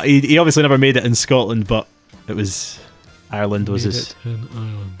 no, but he obviously never made it in Scotland, but it was Ireland was Made his. it in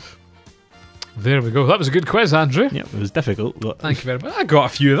Ireland. There we go. That was a good quiz, Andrew. Yep, it was difficult, but Thank you very much. I got a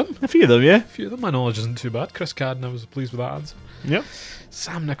few of them. a few of them, yeah. A few of them. My knowledge isn't too bad. Chris Cadden, I was pleased with that answer. Yep.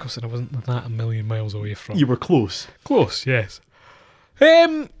 Sam Nicholson, I wasn't that a million miles away from. You were close. Close, yes.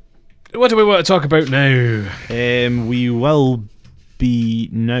 What do we want to talk about now? We will be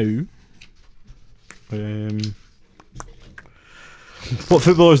now. What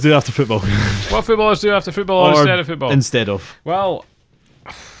footballers do after football? What footballers do after football Or instead of football? Instead of. Well,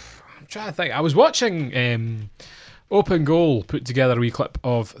 I'm trying to think. I was watching Open Goal put together a wee clip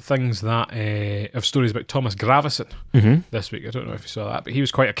of things that of stories about Thomas Gravison Mm-hmm. this week. I don't know if you saw that, but he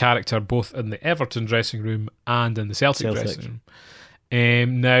was quite a character both in the Everton dressing room and in the Celtic dressing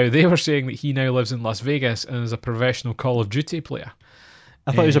room. Now they were saying that he now lives in Las Vegas and is a professional Call of Duty player.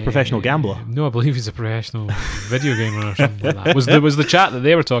 I thought he was a professional gambler. No, I believe he's a professional video gamer or something like that. Was the chat that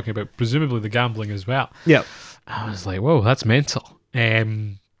they were talking about, presumably the gambling as well. Yep. I was like, whoa, that's mental.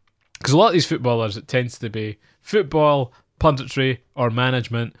 Because a lot of these footballers, it tends to be football, punditry, or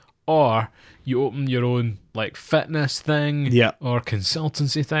management, or you open your own like fitness thing, Yeah. or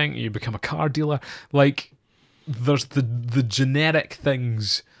consultancy thing, you become a car dealer. Like, there's the generic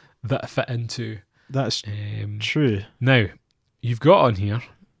things that fit into. That's Um, true. now, you've got on here,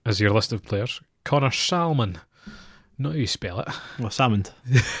 as your list of players, Connor Salmon. Not how you spell it. Well, salmon.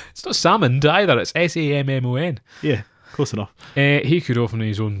 It's not Salmon either, it's Sammon. Yeah, close enough. He could open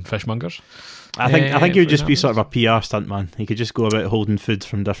his own fishmongers. I think he would for just be example. sort of a PR stuntman. He could just go about holding food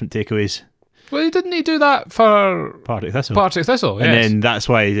from different takeaways. Well, didn't he do that for Partick Thistle. Partick Thistle? And Yes. then that's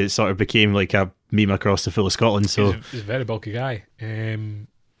why it sort of became like a meme across the full of Scotland. So, He's a very bulky guy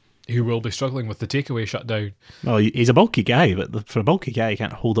who will be struggling with the takeaway shutdown. well, he's a bulky guy, but for a bulky guy, he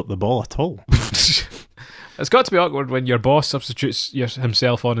can't hold up the ball at all. It's got to be awkward when your boss substitutes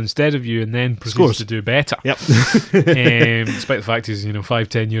himself on instead of you and then proceeds Scores. to do better. Yep. Despite the fact he's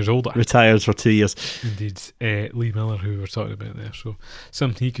 5-10 years older. Retired for 2 years. Indeed, Lee Miller, who we were talking about there. So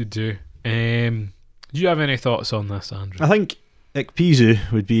something he could do. Do you have any thoughts on this, Andrew? I think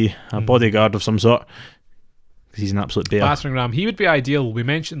Ikpeazu would be a bodyguard of some sort. 'Cause he's an absolute bear. Battering ram. He would be ideal. We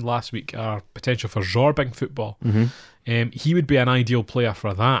mentioned last week our potential for Zorbing football. He would be an ideal player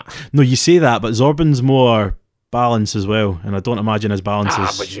for that. No, you say that, but Zorban's more balance as well, and I don't imagine his balance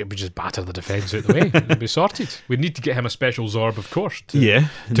is... But we just batter the defence out the way. It'd be sorted. We'd need to get him a special Zorb, of course, Yeah.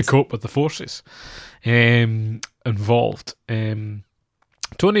 to cope with the forces involved.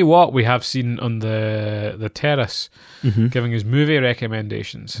 Tony Watt, we have seen on the terrace giving his movie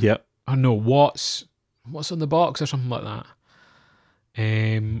recommendations. Yep. Oh no, what's on the box or something like that.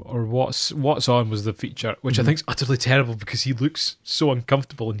 Or what's on was the feature, which I think is utterly terrible because he looks so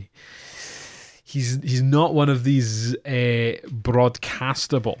uncomfortable and he's not one of these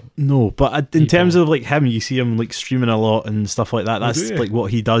broadcastable. No, but in terms of like him, you see him like streaming a lot and stuff like that. Oh, That's do you? like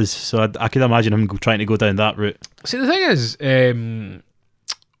what he does. So I could imagine him trying to go down that route. See, the thing is,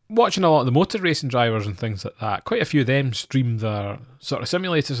 watching a lot of the motor racing drivers and things like that, quite a few of them stream their sort of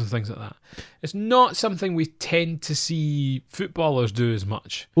simulators and things like that. It's not something we tend to see footballers do as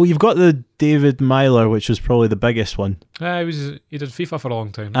much. Well, you've got the David Myler, which was probably the biggest one. He did FIFA for a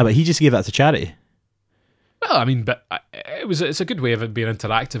long time. But he just gave that to charity. Well, I mean, but it's a good way of it being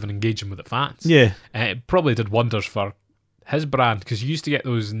interactive and engaging with the fans. Yeah. It probably did wonders for his brand because you used to get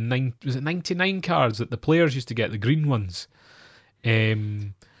those 99 cards that the players used to get, the green ones.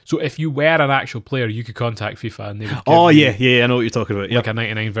 So if you were an actual player, you could contact FIFA and they would give you I know what you're talking about. like a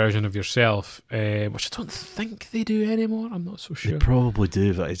 99 version of yourself, which I don't think they do anymore. I'm not so sure. They probably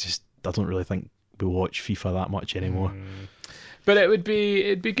do, but I don't really think we watch FIFA that much anymore. But it'd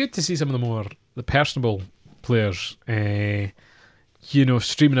be good to see some of the personable players, streaming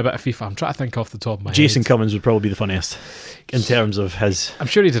a bit of FIFA. I'm trying to think off the top of my Jason head. Cummins would probably be the funniest in terms of his. I'm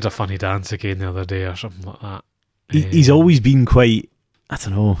sure he did a funny dance again the other day or something like that. He's always been quite. I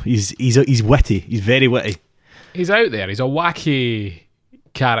don't know. He's witty. He's very witty. He's out there. He's a wacky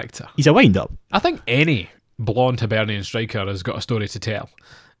character. He's a wind up. I think any blonde Hibernian striker has got a story to tell.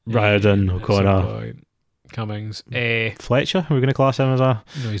 Riordan, At some O'Connor, point. Cummings. Fletcher. Are we going to class him as a?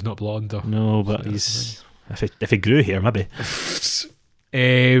 No, he's not blonde though. No, but he's. If he grew here, maybe.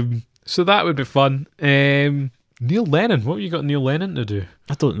 So that would be fun. Neil Lennon. What have you got Neil Lennon to do?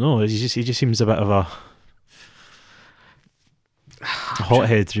 I don't know. He just seems a bit of a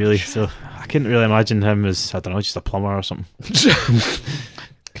hothead, really. So I couldn't really imagine him as, I don't know, just a plumber or something.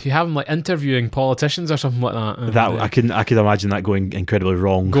 you have him like interviewing politicians or something like that. And, I could imagine that going incredibly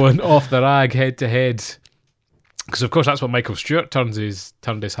wrong. Going off the rag head to head. Because of course that's what Michael Stewart turned his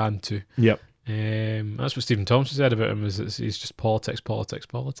hand to. Yep. That's what Stephen Thompson said about him, is that he's just politics. But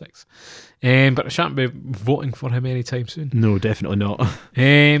I shan't be voting for him anytime soon. No, definitely not.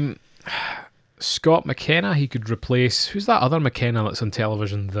 Scott McKenna, he could replace, who's that other McKenna that's on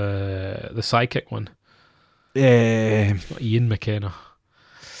television, the psychic one? Not Ian McKenna.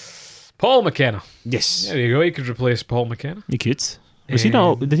 Paul McKenna. Yes. There you go, he could replace Paul McKenna. He could. Did he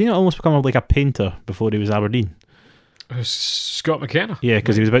not almost become like a painter before he was Aberdeen? Scott McKenna? Yeah,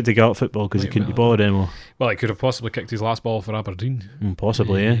 because he was about to go out football because he couldn't be bothered anymore. Well, he could have possibly kicked his last ball for Aberdeen.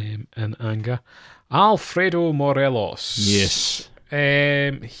 Possibly, yeah. In anger. Alfredo Morelos. Yes.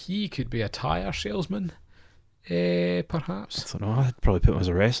 He could be a tyre salesman, perhaps. I don't know, I'd probably put him as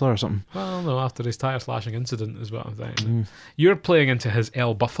a wrestler or something. Well, no, after his tyre slashing incident is what I'm thinking. You're playing into his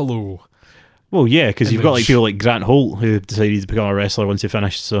El Buffalo. Well, yeah, because you've got like people like Grant Holt who decided to become a wrestler once he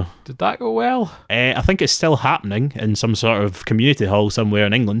finished. So did that go well? I think it's still happening in some sort of community hall somewhere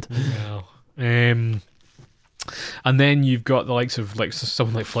in England. Well, and then you've got the likes of like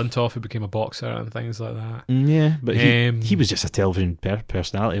someone like Flintoff who became a boxer and things like that. Yeah, but he was just a television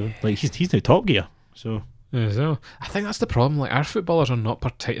personality. Like he's now Top Gear. So I think that's the problem. Like our footballers are not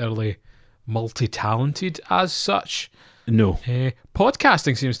particularly multi-talented as such. No.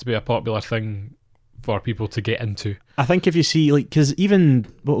 Podcasting seems to be a popular thing for people to get into. I think if you see, like, because even,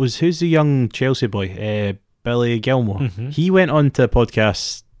 who's the young Chelsea boy? Billy Gilmore. Mm-hmm. He went on to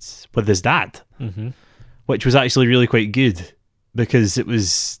podcasts with his dad, which was actually really quite good because it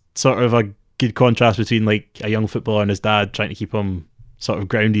was sort of a good contrast between like a young footballer and his dad trying to keep him sort of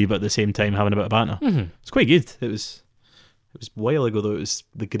grounded but at the same time having a bit of banter. It's quite good. It was a while ago though. It was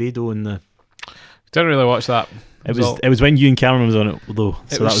the Grado and the... Didn't really watch that. It was when Ewan Cameron was on it though,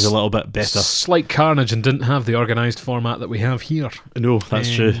 so that was a little bit better. Slight carnage and didn't have the organised format that we have here. No,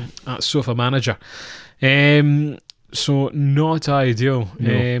 that's true. At Sofa Manager. So not ideal.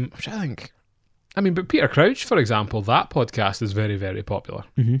 No. Which I think... I mean, but Peter Crouch, for example, that podcast is very, very popular.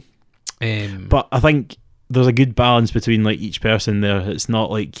 But I think there's a good balance between like each person there. It's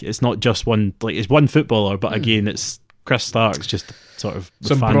not just one, like it's one footballer, but again, it's Chris Stark's just sort of the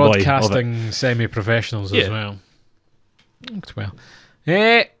some fanboy broadcasting semi-professionals as well.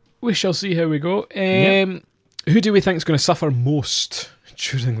 We shall see how we go. Who do we think is going to suffer most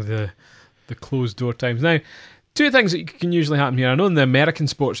during the closed door times? Now, two things that can usually happen here. I know in the American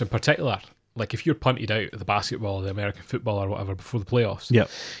sports in particular, like if you're punted out of the basketball or the American football or whatever before the playoffs,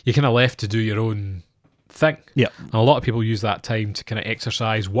 you're kind of left to do your own thing. And a lot of people use that time to kind of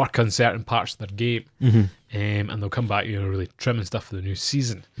exercise, work on certain parts of their game, and they'll come back, really trimming stuff for the new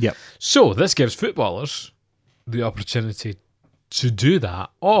season. So this gives footballers the opportunity to do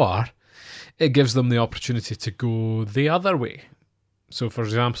that, or it gives them the opportunity to go the other way. So, for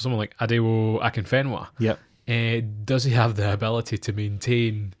example, someone like Adewo Akinfenwa, does he have the ability to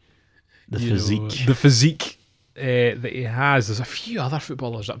maintain the physique that he has? There's a few other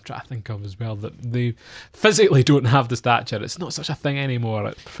footballers that I'm trying to think of as well that they physically don't have the stature. It's not such a thing anymore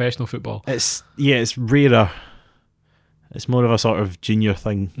at professional football. It's rarer. It's more of a sort of junior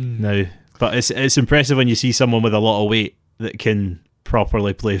thing now. But it's impressive when you see someone with a lot of weight that can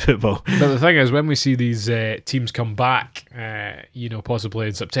properly play football. But the thing is, when we see these teams come back, possibly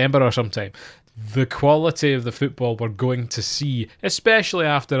in September or sometime, the quality of the football we're going to see, especially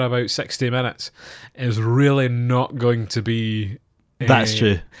after about 60 minutes, is really not going to be... That's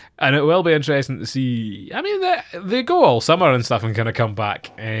true. And it will be interesting to see. I mean, they go all summer and stuff and kind of come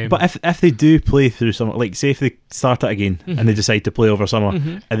back. But if they do play through summer, like say if they start it again and they decide to play over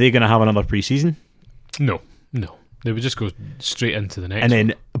summer, are they going to have another pre-season? No. They would just go straight into the next and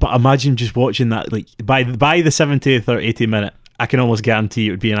then, but imagine just watching that, like by the 70th or 80th minute, I can almost guarantee it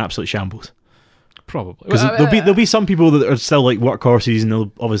would be an absolute shambles. Probably. Because there'll be some people that are still like workhorses and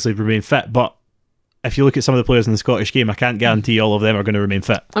they'll obviously remain fit, but if you look at some of the players in the Scottish game, I can't guarantee all of them are going to remain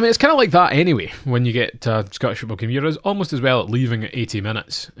fit. I mean, it's kind of like that anyway. When you get to a Scottish football game, you're almost as well at leaving at 80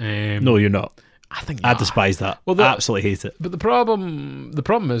 minutes. No, you're not. I despise that. I absolutely hate it. But the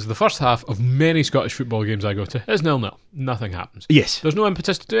problem is the first half of many Scottish football games I go to is 0-0. Nothing happens. Yes. There's no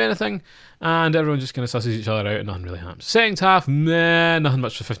impetus to do anything, and everyone just kind of susses each other out and nothing really happens. Second half, nothing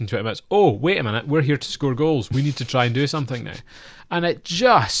much for 15-20 minutes. Oh, wait a minute, we're here to score goals. We need to try and do something now. And it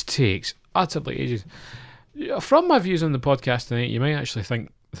just takes utterly ages. From my views on the podcast tonight, you might actually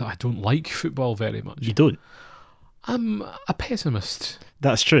think that I don't like football very much. You don't? I'm a pessimist.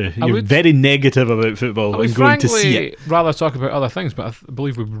 That's true. I You're would- very negative about football I would and going to see frankly it. rather talk about other things, but I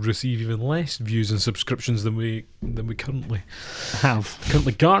believe we would receive even less views and subscriptions than we currently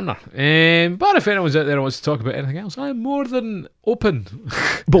garner. But if anyone's out there who wants to talk about anything else, I'm more than open.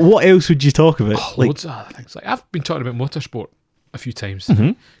 But what else would you talk about? Loads of other things. Like I've been talking about motorsport a few times.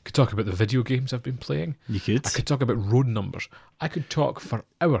 Mhm. Could talk about the video games I've been playing. You could. I could talk about road numbers. I could talk for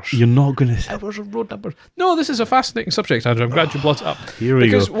hours. You're not going to. Hours of road numbers. No, this is a fascinating subject, Andrew. I'm glad you brought it up. Here we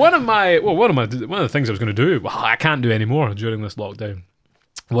Because go. one of the things I was going to do, well, I can't do anymore during this lockdown,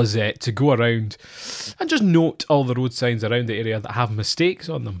 was to go around and just note all the road signs around the area that have mistakes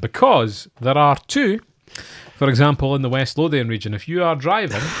on them, because there are two. For example, in the West Lothian region, if you are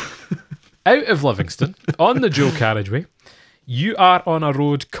driving out of Livingston on the Joe Carriageway, you are on a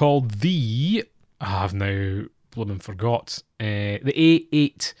road called I've now blooming forgot, the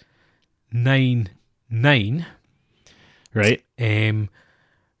A899. Right.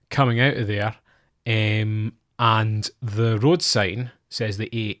 Coming out of there, and the road sign says the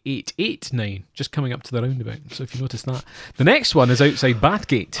A889, just coming up to the roundabout. So if you notice that. The next one is outside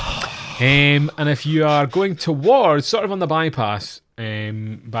Bathgate. And if you are going towards, sort of on the bypass,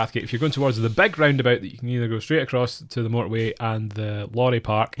 Bathgate, if you're going towards the big roundabout that you can either go straight across to the motorway and the lorry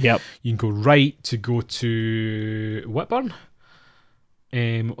park, Yep. you can go right to go to Whitburn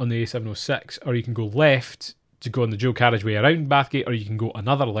on the A706, or you can go left to go on the Joe Carriageway around Bathgate, or you can go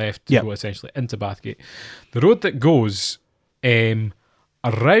another left to Yep. go essentially into Bathgate. The road that goes around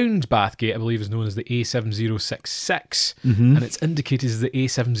Bathgate, I believe, is known as the A7066, Mm-hmm. and it's indicated as the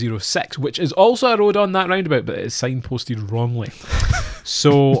A706, which is also a road on that roundabout, but it is signposted wrongly.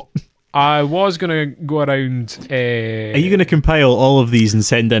 So I was going to go around. Are you going to compile all of these and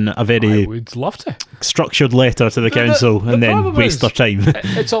send in a I very would love to. structured letter to the council the and then problem waste is- their time?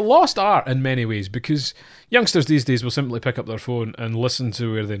 It's a lost art in many ways, because youngsters these days will simply pick up their phone and listen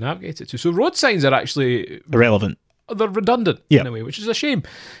to where they navigate it to. So road signs are actually, Irrelevant. they're redundant Yeah. in a way, which is a shame,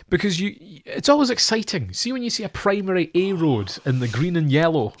 because it's always exciting. See when you see a primary A road in the green and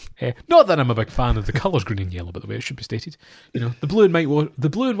yellow. Not that I'm a big fan of the colours green and yellow, by the way, it should be stated. You know, the blue and white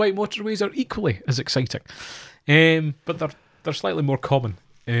motorways are equally as exciting, but they're slightly more common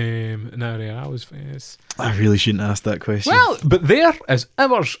in our area. I really shouldn't ask that question. Well, but there is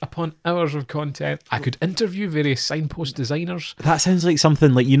hours upon hours of content. I could interview various signpost designers. that sounds like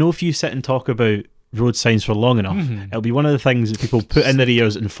something like, if you sit and talk about road signs for long enough, it'll be one of the things that people put in their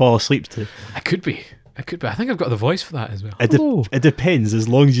ears and fall asleep to. I could be. I think I've got the voice for that as well. It depends, as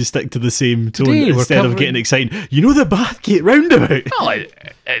long as you stick to the same tone Today we're instead of covering- getting excited. You know the Bathgate roundabout? Well,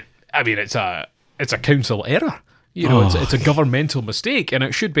 I mean, it's a council error. You know, it's a governmental mistake, and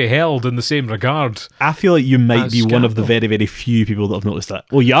it should be held in the same regard. I feel like you might As be one of the scandal. very, very few people that have noticed that.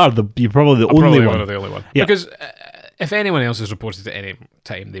 Well, you're probably the I'm only probably one. of the only one. Yeah. Because if anyone else has reported at any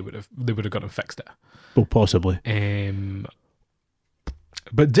time, they would have gone and fixed it. Well, possibly.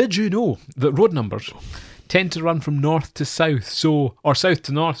 But did you know that road numbers tend to run from north to south, or south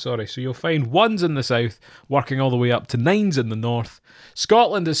to north, sorry. So you'll find ones in the south working all the way up to nines in the north.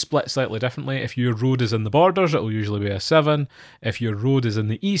 Scotland is split slightly differently. If your road is in the borders, it'll usually be a 7. If your road is in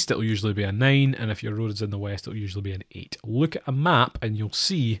the east, it'll usually be a 9. And if your road is in the west, it'll usually be an 8. Look at a map and you'll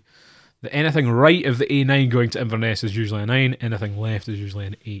see that anything right of the A9 going to Inverness is usually a 9. Anything left is usually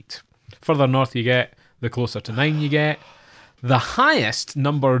an 8. Further north you get, the closer to 9 you get. The highest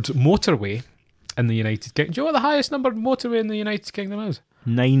numbered motorway in the United Kingdom. Do you know what the highest numbered motorway in the United Kingdom is?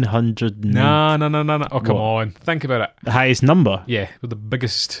 900. No. Oh, come What? on. Think about it. The highest number. Yeah, with the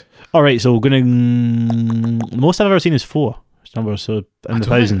biggest. All right, so the most I've ever seen is 4 number, so in I the don't know.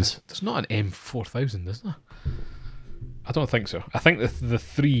 thousands. There's not an M4000, is there? I don't think so. I think the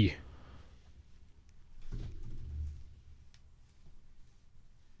 3.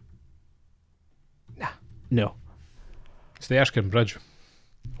 No. It's the Erskine Bridge.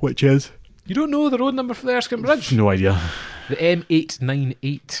 Which is? You don't know the road number for the Erskine Bridge? No idea. The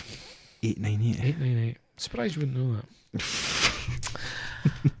M898. 898. 898. Surprised you wouldn't know that.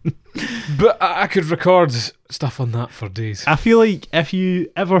 But I could record stuff on that for days. I feel like if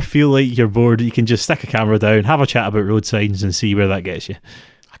you ever feel like you're bored, you can just stick a camera down, have a chat about road signs, and see where that gets you.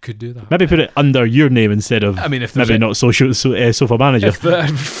 I could do that. Maybe put it under your name instead of. I mean, if there's maybe not sofa manager. If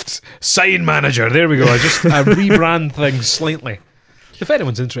the sign manager, there we go. I rebrand things slightly. If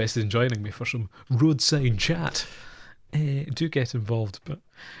anyone's interested in joining me for some road sign chat, do get involved.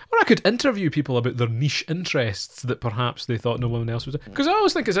 Or I could interview people about their niche interests that perhaps they thought no one else would. Because I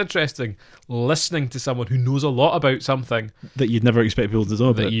always think it's interesting listening to someone who knows a lot about something that you'd never expect people to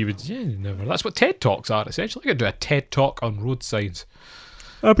know that about. you would never. That's what TED Talks are essentially. I could do a TED Talk on road signs.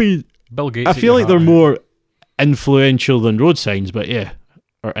 I mean, Bill Gates. I at feel your like they're heart. more influential than road signs, but yeah,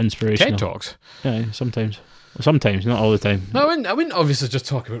 or inspirational. TED Talks. Yeah, sometimes. Sometimes, not all the time. No, I wouldn't obviously just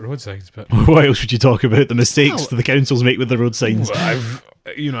talk about road signs, but What else would you talk about? The mistakes Well, the councils make with the road signs. I've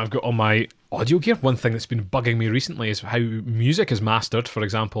got all my audio gear. One thing that's been bugging me recently is how music is mastered, for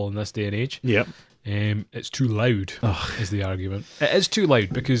example, in this day and age. Yep. It's too loud, Ugh. is the argument. It is too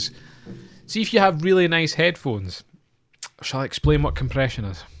loud because, see, if you have really nice headphones, shall I explain what compression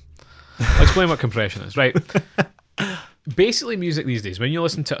is? I'll explain what compression is, right? Basically, music these days, when you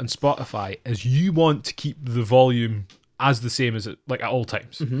listen to it on Spotify, is you want to keep the volume as the same as it, like, at all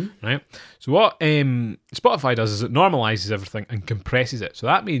times, right? So what Spotify does is it normalizes everything and compresses it. So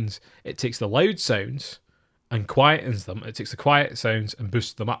that means it takes the loud sounds and quietens them. It takes the quiet sounds and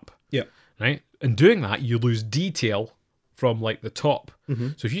boosts them up. Yeah. Right? In doing that, you lose detail from, like, the top.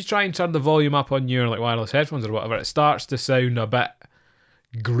 So if you try and turn the volume up on your, like, wireless headphones or whatever, it starts to sound a bit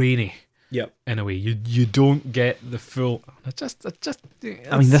grainy. Yep. In a way, you don't get the full.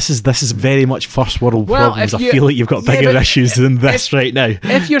 I mean, this is very much first world Well, problems. if I you- feel like you've got yeah, bigger but issues than this right now.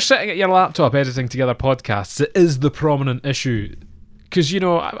 If you're sitting at your laptop editing together podcasts, it is the prominent issue. Because,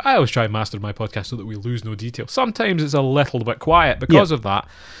 I always try and master my podcast so that we lose no detail. Sometimes it's a little bit quiet because of that,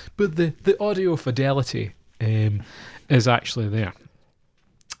 but the audio fidelity is actually there.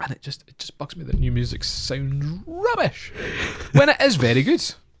 And it just bugs me that new music sounds rubbish when it is very good.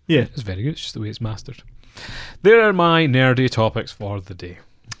 Yeah. It's very good. It's just the way it's mastered. There are my nerdy topics for the day.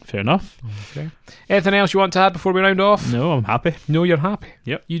 Fair enough. Okay. Anything else you want to add before we round off? No, I'm happy. No, you're happy.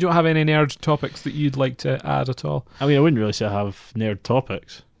 Yep. You don't have any nerd topics that you'd like to add at all? I mean, I wouldn't really say I have nerd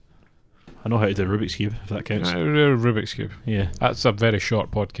topics. I know how to do Rubik's Cube, if that counts. Rubik's Cube. Yeah. That's a very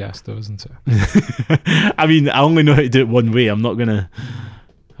short podcast, though, isn't it? I mean, I only know how to do it one way. I'm not going to...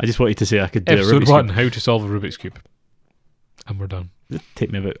 I just wanted to say I could do a Episode Rubik's 1, Cube. how to solve a Rubik's Cube. And we're done. It'd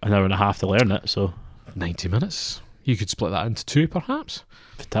take me about an hour and a half to learn it, so 90 minutes. You could split that into 2, perhaps.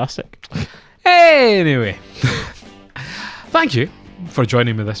 fantastic. Anyway. Thank you for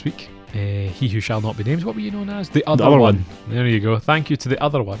joining me this week. He who shall not be named. What were you known as? The other one. There you go. Thank you to the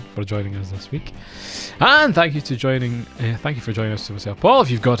other one for joining us this week, and thank you for joining us to myself, Paul.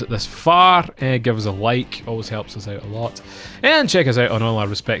 If you've got it this far, give us a like. Always helps us out a lot. And check us out on all our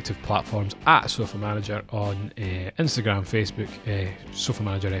respective platforms at Sofa Manager on Instagram, Facebook, Sofa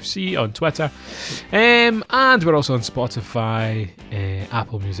Manager FC on Twitter, and we're also on Spotify,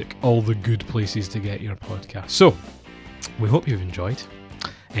 Apple Music, all the good places to get your podcast. So we hope you've enjoyed.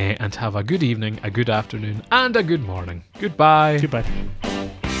 And have a good evening, a good afternoon, and a good morning. Goodbye. Goodbye.